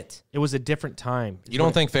shit? It was a different time. You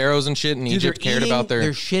don't think pharaohs and shit in Egypt cared about their...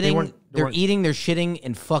 They're shitting, they're eating, they're shitting,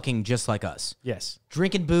 and fucking just like us. Yes.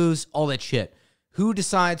 Drinking booze, all that shit. Who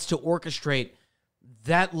decides to orchestrate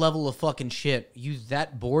that level of fucking shit? You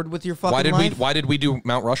that bored with your fucking life? Why did we do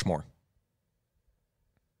Mount Rushmore?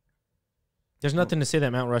 There's nothing to say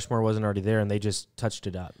that Mount Rushmore wasn't already there and they just touched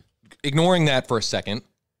it up. Ignoring that for a second,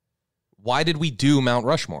 why did we do Mount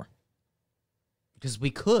Rushmore? Because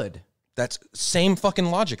we could. That's same fucking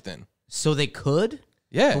logic then. So they could?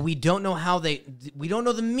 Yeah. But we don't know how we don't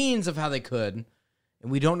know the means of how they could,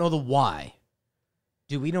 and we don't know the why.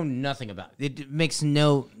 Dude, we know nothing about it. It makes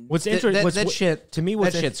no... What's interesting... That shit... To me,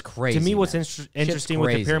 that shit's crazy, To me, what's man. interesting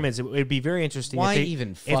with the pyramids, it would be very interesting Why if they,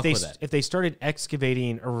 even fuck with it? If they started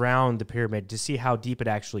excavating around the pyramid to see how deep it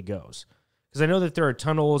actually goes. Because I know that there are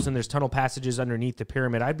tunnels and there's tunnel passages underneath the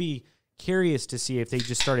pyramid. I'd be curious to see if they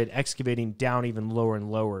just started excavating down even lower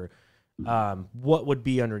and lower, what would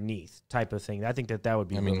be underneath type of thing. I think that would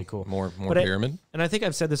be really cool. More pyramid? And I think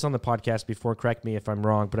I've said this on the podcast before, correct me if I'm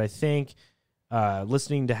wrong, but I think...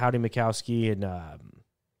 listening to Howdy Mikowski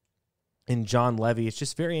and John Levy, it's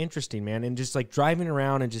just very interesting, man. And just like driving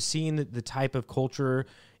around and just seeing the type of culture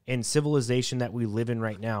and civilization that we live in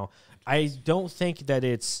right now. I don't think that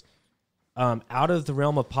it's out of the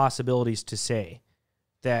realm of possibilities to say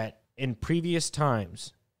that in previous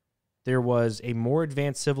times there was a more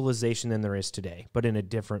advanced civilization than there is today, but in a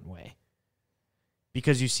different way.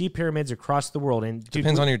 Because you see pyramids across the world, and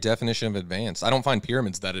depends on your definition of advanced. I don't find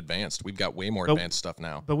pyramids that advanced. We've got way more advanced stuff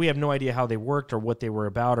now. But we have no idea how they worked or what they were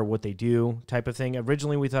about or what they do, type of thing.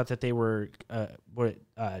 Originally, we thought that they were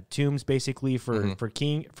tombs, basically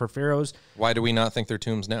for pharaohs. Why do we not think they're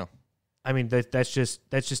tombs now? I mean, that's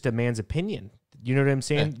just a man's opinion. You know what I'm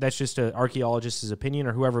saying? Yeah. That's just an archaeologist's opinion,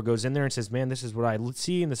 or whoever goes in there and says, "Man, this is what I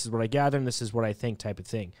see, and this is what I gather, and this is what I think," type of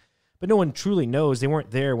thing. But no one truly knows. They weren't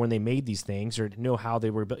there when they made these things or know how they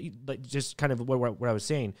were built. Like just kind of what I was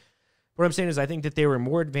saying. What I'm saying is I think that they were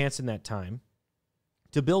more advanced in that time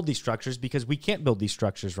to build these structures because we can't build these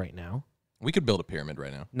structures right now. We could build a pyramid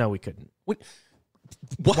right now. No, we couldn't. What?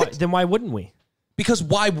 Then why wouldn't we? Because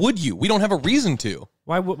why would you? We don't have a reason to.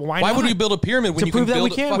 Why would we build a pyramid when to you prove can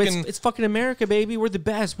build that we can? fucking... It's fucking America, baby. We're the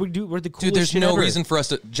best. We're the coolest. Dude, there's shit no ever. reason for us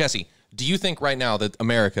to... Jesse, do you think right now that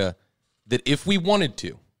America, that if we wanted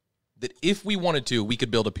to, we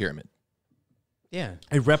could build a pyramid? Yeah.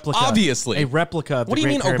 A replica. Obviously. A replica of What do you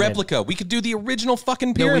mean a replica? We could do the original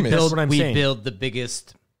fucking pyramid. We build the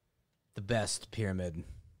biggest, the best pyramid.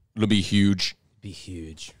 It'll be huge. Be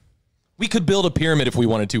huge. We could build a pyramid if we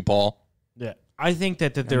wanted to, Paul. Yeah. I think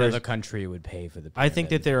that another country would pay for the pyramid. I think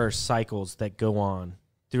that there are cycles that go on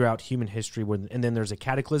throughout human history, and then there's a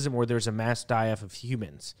cataclysm where there's a mass die-off of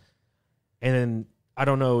humans. And then I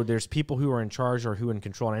don't know, there's people who are in charge or who are in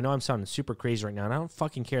control. And I know I'm sounding super crazy right now, and I don't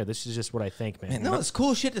fucking care. This is just what I think, man. No, it's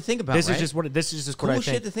cool shit to think about. This right? is just what I think. Cool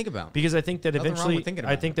shit to think about. Because I think that Nothing wrong with thinking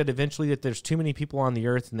about eventually that there's too many people on the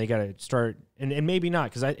earth, and they got to start, and maybe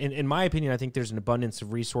not, because in my opinion, I think there's an abundance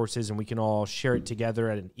of resources, and we can all share it together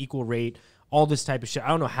at an equal rate. All this type of shit. I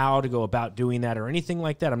don't know how to go about doing that or anything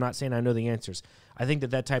like that. I'm not saying I know the answers. I think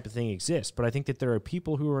that type of thing exists, but I think that there are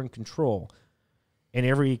people who are in control. And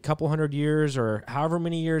every couple hundred years or however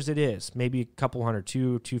many years it is, maybe a couple hundred,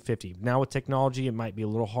 250. Now with technology, it might be a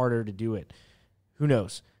little harder to do it. Who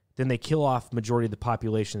knows? Then they kill off majority of the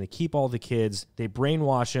population. They keep all the kids. They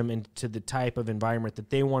brainwash them into the type of environment that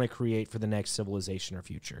they want to create for the next civilization or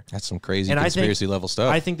future. That's some crazy conspiracy level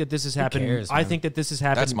stuff. I think that this has happened. I think that this has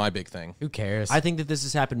happened. That's my big thing. Who cares? I think that this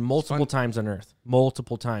has happened multiple times on Earth.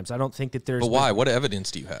 Multiple times. I don't think that there's... But why? What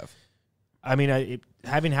evidence do you have? I mean,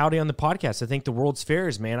 having Howdy on the podcast, I think the World's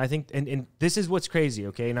Fairs, man. I think, and this is what's crazy,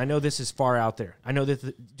 okay? And I know this is far out there. I know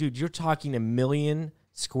that, dude, you're talking 1 million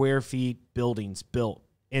square feet buildings built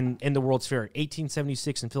in the World's Fair.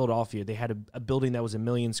 1876 in Philadelphia, they had a building that was 1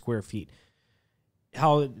 million square feet.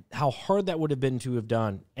 How hard that would have been to have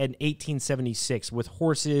done in 1876 with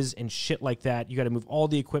horses and shit like that. You got to move all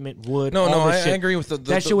the equipment, wood. I agree with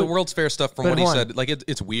the World's Fair stuff from what he said. Like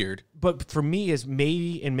it's weird. But for me, is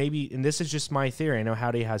maybe, and this is just my theory. I know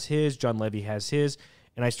Howdy has his, John Levy has his,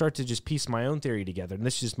 and I start to just piece my own theory together. And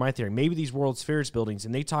this is just my theory. Maybe these World's Fairs buildings,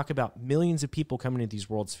 and they talk about millions of people coming to these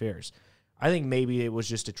World's Fairs. I think maybe it was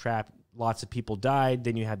just a trap. Lots of people died.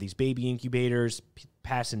 Then you have these baby incubators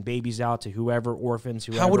passing babies out to whoever, orphans,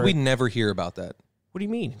 whoever. How would we never hear about that? What do you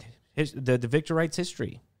mean? The Victor Wright's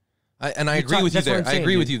history. I agree with you there. I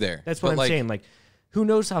agree with you there. That's what I'm saying. Like, who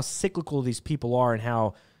knows how cyclical these people are and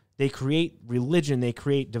how they create religion, they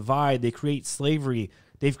create divide, they create slavery.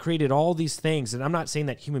 They've created all these things, and I'm not saying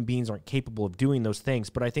that human beings aren't capable of doing those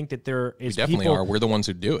things, but I think that there is we definitely people, are. We're the ones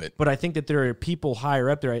who do it. But I think that there are people higher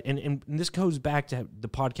up there, and this goes back to the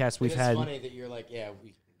podcast we've had. It's funny that you're like,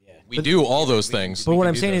 we do all those things. But what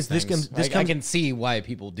I'm saying is this comes. I can see why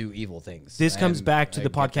people do evil things. This comes back to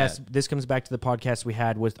the podcast. This comes back to the podcast we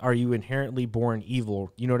had with: Are you inherently born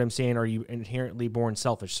evil? You know what I'm saying? Are you inherently born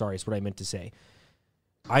selfish? Sorry, is what I meant to say.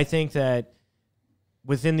 I think that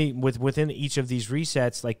within each of these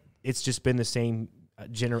resets, like it's just been the same I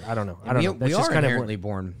don't know. I don't know. That's we just are kind inherently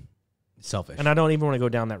born selfish, and I don't even want to go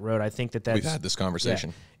down that road. I think that's we've had this conversation.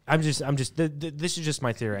 Yeah. I'm just. This is just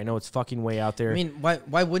my theory. I know it's fucking way out there. I mean,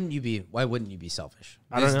 why wouldn't you be? Why wouldn't you be selfish?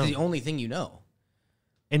 I don't know. It's the only thing you know.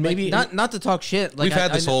 And maybe not to talk shit. Like we've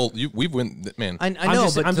had this whole. We've went, man. I know,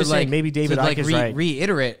 but I'm just saying maybe David Icke is right.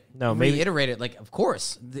 Reiterate. No, maybe reiterate it. Like, of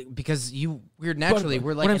course, because we're naturally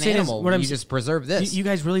we're like an animal. You just preserve this. You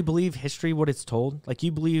guys really believe history what it's told? Like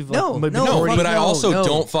you believe? No, but I also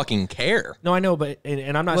don't fucking care. No, I know, but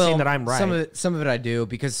and I'm not saying that I'm right. Some of it I do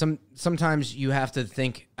because sometimes you have to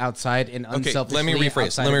think outside and unselfishly. Let me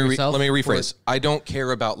rephrase. Let me rephrase. I don't care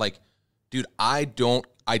about like, dude. I do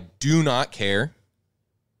not care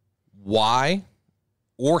why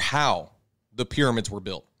or how the pyramids were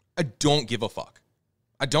built. I don't give a fuck.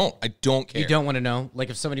 I don't care. You don't want to know? Like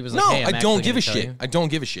if somebody was like, no, hey, I don't give a shit. I don't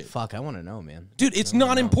give a shit. Fuck, I want to know, man. Dude, it's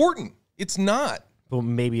not important. It's not. Well,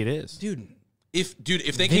 maybe it is. Dude, if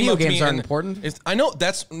they video came up to games me aren't important. I know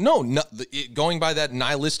that's going by that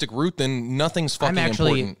nihilistic route, then nothing's fucking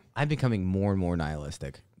important. I'm becoming more and more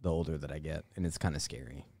nihilistic the older that I get, and it's kind of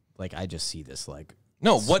scary. Like I just see this like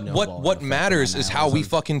no, what matters is how we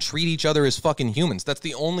fucking treat each other as fucking humans. That's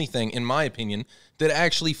the only thing, in my opinion, that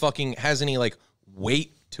actually fucking has any like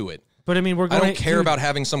weight to it. But I mean, I don't care about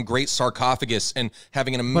having some great sarcophagus and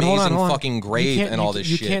having an amazing fucking grave and all this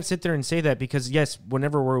shit. You can't sit there and say that because, yes,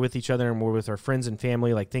 whenever we're with each other and we're with our friends and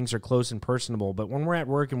family, like things are close and personable. But when we're at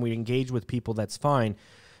work and we engage with people, that's fine.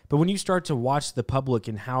 But when you start to watch the public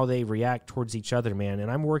and how they react towards each other, man, and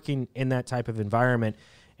I'm working in that type of environment,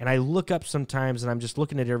 and I look up sometimes and I'm just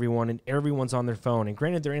looking at everyone and everyone's on their phone. And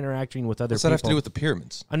granted, they're interacting with other people. What's that have to do with the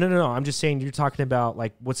pyramids? No. I'm just saying you're talking about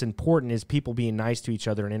like what's important is people being nice to each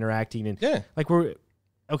other and interacting. And yeah. Like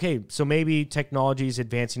okay, so maybe technology is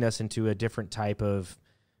advancing us into a different type of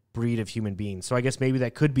breed of human beings. So I guess maybe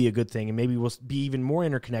that could be a good thing. And maybe we'll be even more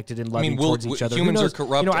interconnected and loving towards each other. Humans are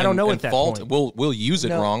corrupt I don't know at that fault. point. We'll use it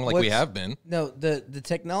wrong like we have been. No, the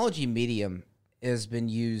technology medium has been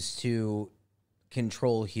used to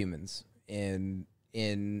control humans in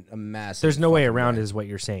a massive. There's no way around it, is what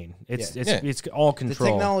you're saying. It's all control.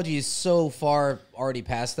 The technology is so far already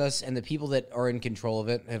past us, and the people that are in control of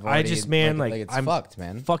it have already. It's I'm fucked,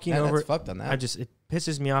 man. Fucking over. That's fucked on that. It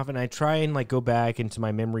pisses me off, and I try and like go back into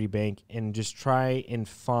my memory bank and just try and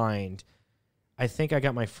find. I think I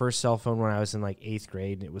got my first cell phone when I was in like 8th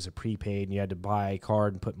grade, and it was a prepaid, and you had to buy a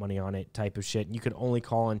card and put money on it, type of shit. And you could only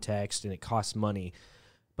call and text, and it cost money.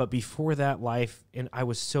 But before that life, and I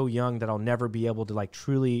was so young that I'll never be able to like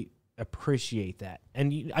truly appreciate that.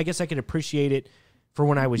 And I guess I could appreciate it for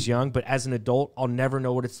when I was young, but as an adult, I'll never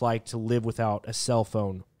know what it's like to live without a cell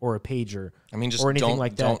phone or a pager. I mean, just or anything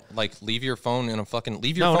like that. Don't like leave your phone in a fucking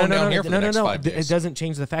phone down here for the next 5 days. It doesn't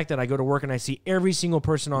change the fact that I go to work and I see every single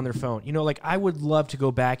person on their phone. You know, like I would love to go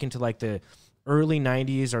back into like the early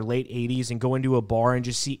 90s or late 80s and go into a bar and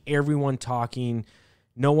just see everyone talking.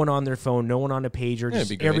 No one on their phone, no one on a pager.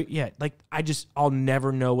 I'll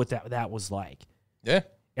never know what that was like. Yeah.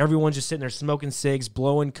 Everyone's just sitting there smoking cigs,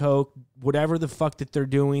 blowing coke, whatever the fuck that they're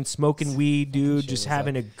doing, smoking weed, dude, just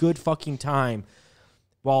having a good fucking time.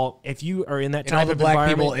 Well, if you are in that type of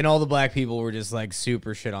environment, and all the black people were just like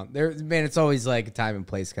super shit on there, man. It's always like time and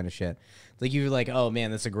place kind of shit. Like you're like, oh man,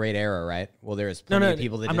 that's a great era, right? Well, there's plenty of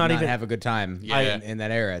people that did not have a good time in that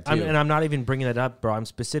era too. And I'm not even bringing that up, bro. I'm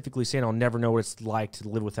specifically saying I'll never know what it's like to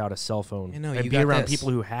live without a cell phone and be around people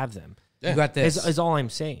who have them. Yeah. You got this. Is all I'm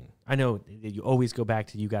saying. I know you always go back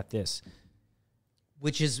to you got this,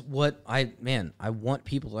 which is what I want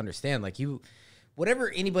people to understand. Like whatever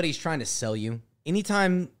anybody's trying to sell you,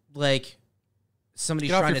 anytime like somebody's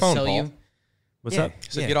trying to sell you. What's up?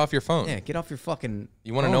 So get off your phone. Yeah, get off your fucking.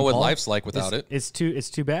 You want to know what life's like without it? It's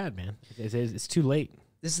too bad, man. It's too late.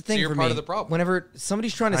 This is the thing. So you're for part me. of the problem. Whenever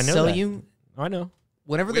somebody's trying to sell you, I know.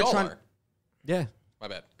 Whenever they're trying, yeah. My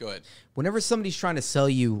bad. Go ahead. Whenever somebody's trying to sell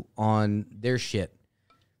you on their shit,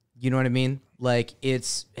 you know what I mean? Like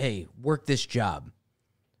it's, hey, work this job,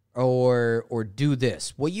 or do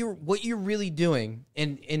this. What you're really doing,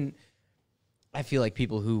 and I feel like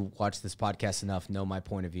people who watch this podcast enough know my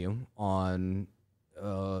point of view on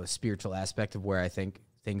spiritual aspect of where I think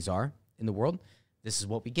things are in the world. This is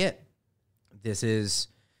what we get. This is,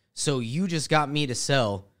 so you just got me to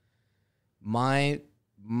sell my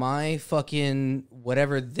fucking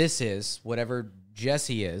whatever this is, whatever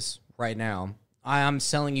Jesse is right now. I'm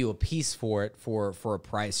selling you a piece for it for a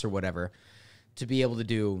price or whatever to be able to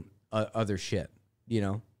do other shit, you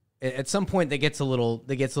know? At some point, that gets a little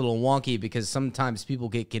wonky because sometimes people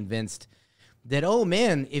get convinced that, oh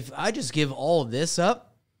man, if I just give all of this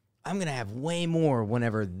up, I'm going to have way more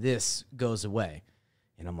whenever this goes away.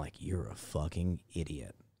 And I'm like, you're a fucking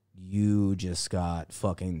idiot. You just got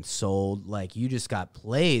fucking sold. Like, you just got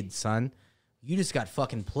played, son. You just got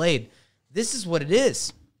fucking played. This is what it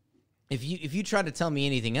is. If you try to tell me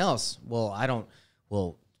anything else, can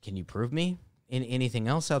you prove me in anything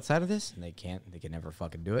else outside of this? And they can't. They can never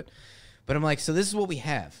fucking do it. But I'm like, so this is what we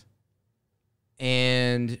have.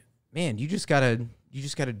 And man, you just gotta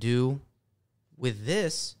do with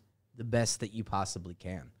this the best that you possibly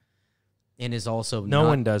can. And is also no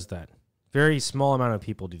one does that. Very small amount of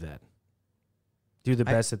people do that. Do the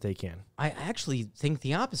best that they can. I actually think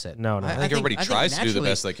the opposite. No. I think everybody tries to do the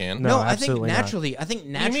best they can. No, I think absolutely naturally. not. I think What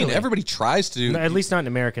naturally. do you mean? Everybody tries to do. No, at least not in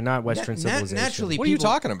America, not Western civilization. Naturally, What are you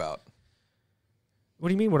talking about? What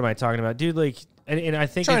do you mean? What am I talking about, dude? Like, and I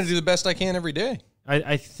think Trying to do the best I can every day.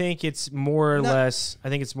 I think it's more or less. I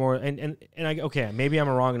think it's more. And okay, maybe I'm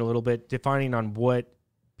wrong in a little bit defining on what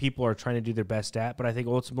people are trying to do their best at. But I think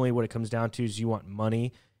ultimately what it comes down to is you want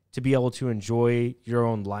money to be able to enjoy your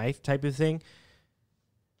own life, type of thing.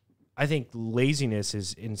 I think laziness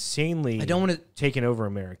is insanely taking over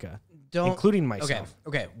America, including myself.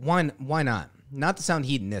 Okay. Why not? Not to sound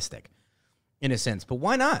hedonistic, in a sense, but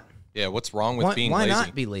why not? Yeah, what's wrong with being lazy? Why lazy?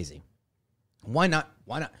 not be lazy? Why not?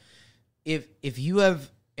 If you have,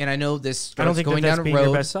 and I know this starts I don't think going that's down a being road.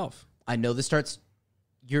 your best self. I know this starts.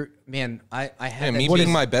 I had me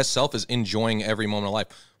being my best self is enjoying every moment of life.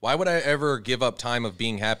 Why would I ever give up time of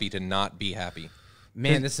being happy to not be happy?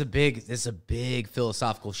 Man, this is a big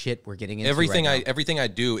philosophical shit we're getting into. Everything right now. everything I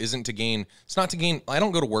do isn't to gain. It's not to gain. I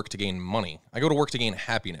don't go to work to gain money. I go to work to gain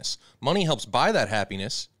happiness. Money helps buy that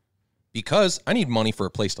happiness because I need money for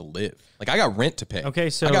a place to live. Like, I got rent to pay. Okay,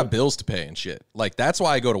 so I got bills to pay and shit. Like, that's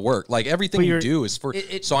why I go to work. Like, everything you do is for.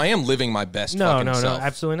 So I am living my best. No, self.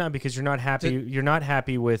 absolutely not. Because you're not happy. You're not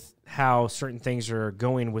happy with how certain things are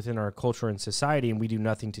going within our culture and society, and we do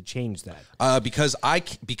nothing to change that. Because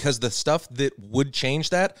the stuff that would change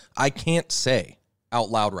that, I can't say out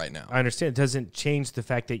loud right now. I understand. It doesn't change the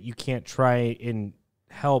fact that you can't try and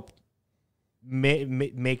help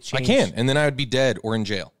make change. I can, and then I would be dead or in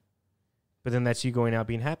jail. But then that's you going out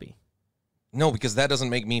being happy. No, because that doesn't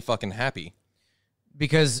make me fucking happy.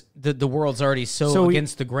 Because the world's already so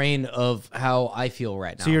against the grain of how I feel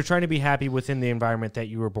right now. So you're trying to be happy within the environment that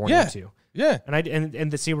you were born into. Yeah.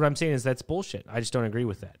 And see what I'm saying is that's bullshit. I just don't agree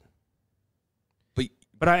with that.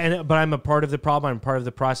 But I'm a part of the problem. I'm part of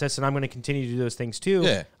the process, and I'm going to continue to do those things too.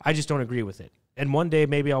 Yeah. I just don't agree with it. And one day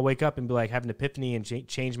maybe I'll wake up and be like, have an epiphany and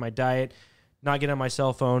change my diet, not get on my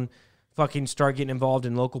cell phone, fucking start getting involved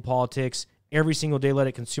in local politics. Every single day, let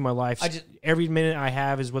it consume my life. Every minute I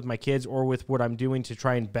have is with my kids or with what I'm doing to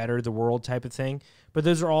try and better the world, type of thing. But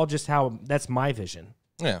those are all just that's my vision.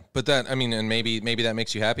 Yeah, but and maybe that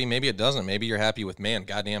makes you happy. Maybe it doesn't. Maybe you're happy with, man,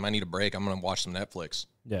 goddamn, I need a break. I'm gonna watch some Netflix.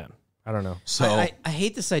 Yeah, I don't know. So I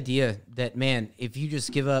hate this idea that, man, if you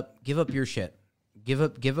just give up your shit, give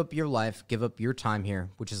up your life, give up your time here,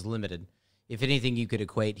 which is limited. If anything, you could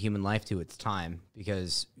equate human life to its time,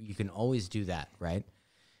 because you can always do that, right?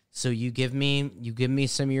 So you give me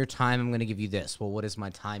some of your time, I'm going to give you this. Well, what is my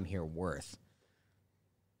time here worth?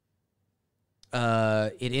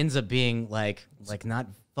 It ends up being like not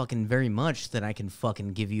fucking very much that I can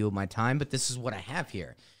fucking give you my time, but this is what I have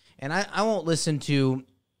here. And I won't listen to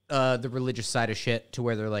the religious side of shit to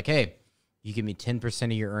where they're like, hey, you give me 10%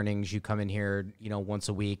 of your earnings, you come in here, once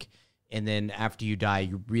a week, and then after you die,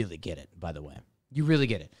 you really get it, by the way. You really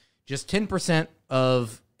get it. Just 10%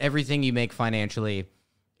 of everything you make financially,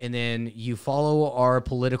 and then you follow our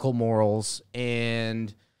political morals,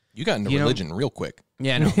 and you got into religion real quick.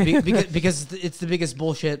 Yeah, no, because it's the biggest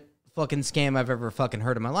bullshit fucking scam I've ever fucking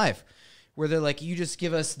heard in my life, where they're like, you just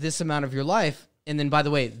give us this amount of your life, and then, by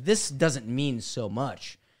the way, this doesn't mean so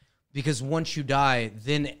much, because once you die,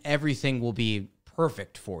 then everything will be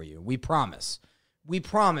perfect for you. We promise. We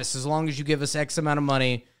promise, as long as you give us X amount of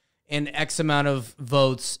money and X amount of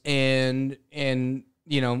votes and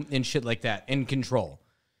shit like that, and control.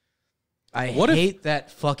 I hate that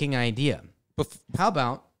fucking idea. How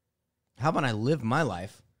about I live my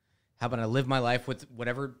life? How about I live my life with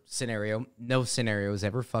whatever scenario? No scenario is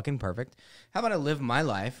ever fucking perfect. How about I live my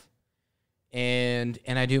life and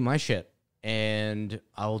I do my shit, and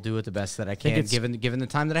I will do it the best that I can, given the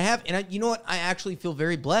time that I have. And you know what? I actually feel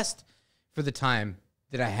very blessed for the time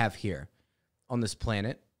that I have here on this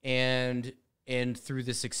planet, and through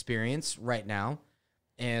this experience right now.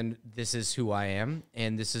 And this is who I am,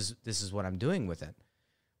 and this is what I'm doing with it.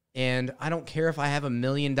 And I don't care if I have $1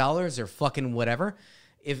 million or fucking whatever.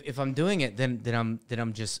 If I'm doing it, then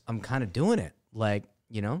I'm kind of doing it. Like,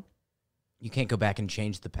 you can't go back and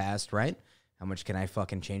change the past, right? How much can I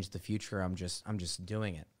fucking change the future? I'm just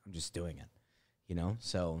doing it. I'm just doing it. You know?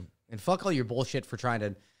 So, and fuck all your bullshit for trying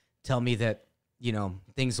to tell me that, you know,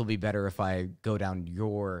 things will be better if I go down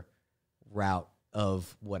your route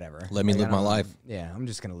of whatever. Let me live my life. Yeah, I'm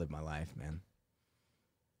just going to live my life, man.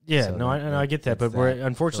 Yeah, So no, I get that, but we're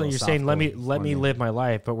unfortunately you're saying let me philosophical live my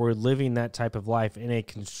life, but we're living that type of life in a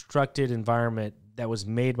constructed environment that was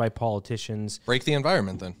made by politicians. Break the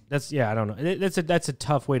environment, then. I don't know. That's a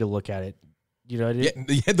tough way to look at it. You know,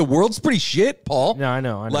 yeah, the world's pretty shit, Paul. No, I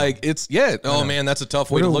know. Like oh man, that's a tough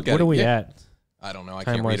way to look at it. What are we at? I don't know. I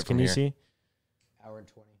can't read it from here. here. Can you see? Hour and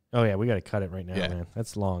 20. Oh yeah, we got to cut it right now, man.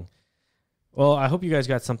 That's long. Well, I hope you guys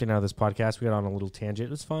got something out of this podcast. We got on a little tangent. It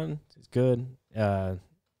was fun. It's good.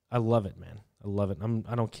 I love it, man. I love it.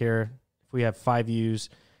 I don't care if we have 5 views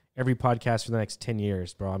every podcast for the next 10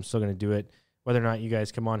 years, bro. I'm still going to do it, whether or not you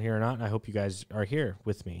guys come on here or not. And I hope you guys are here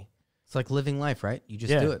with me. It's like living life, right? You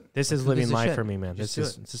just do it. This is living life for me, man. This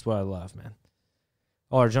is what I love, man.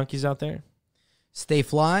 All our junkies out there, stay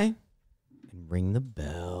fly and ring the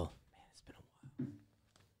bell.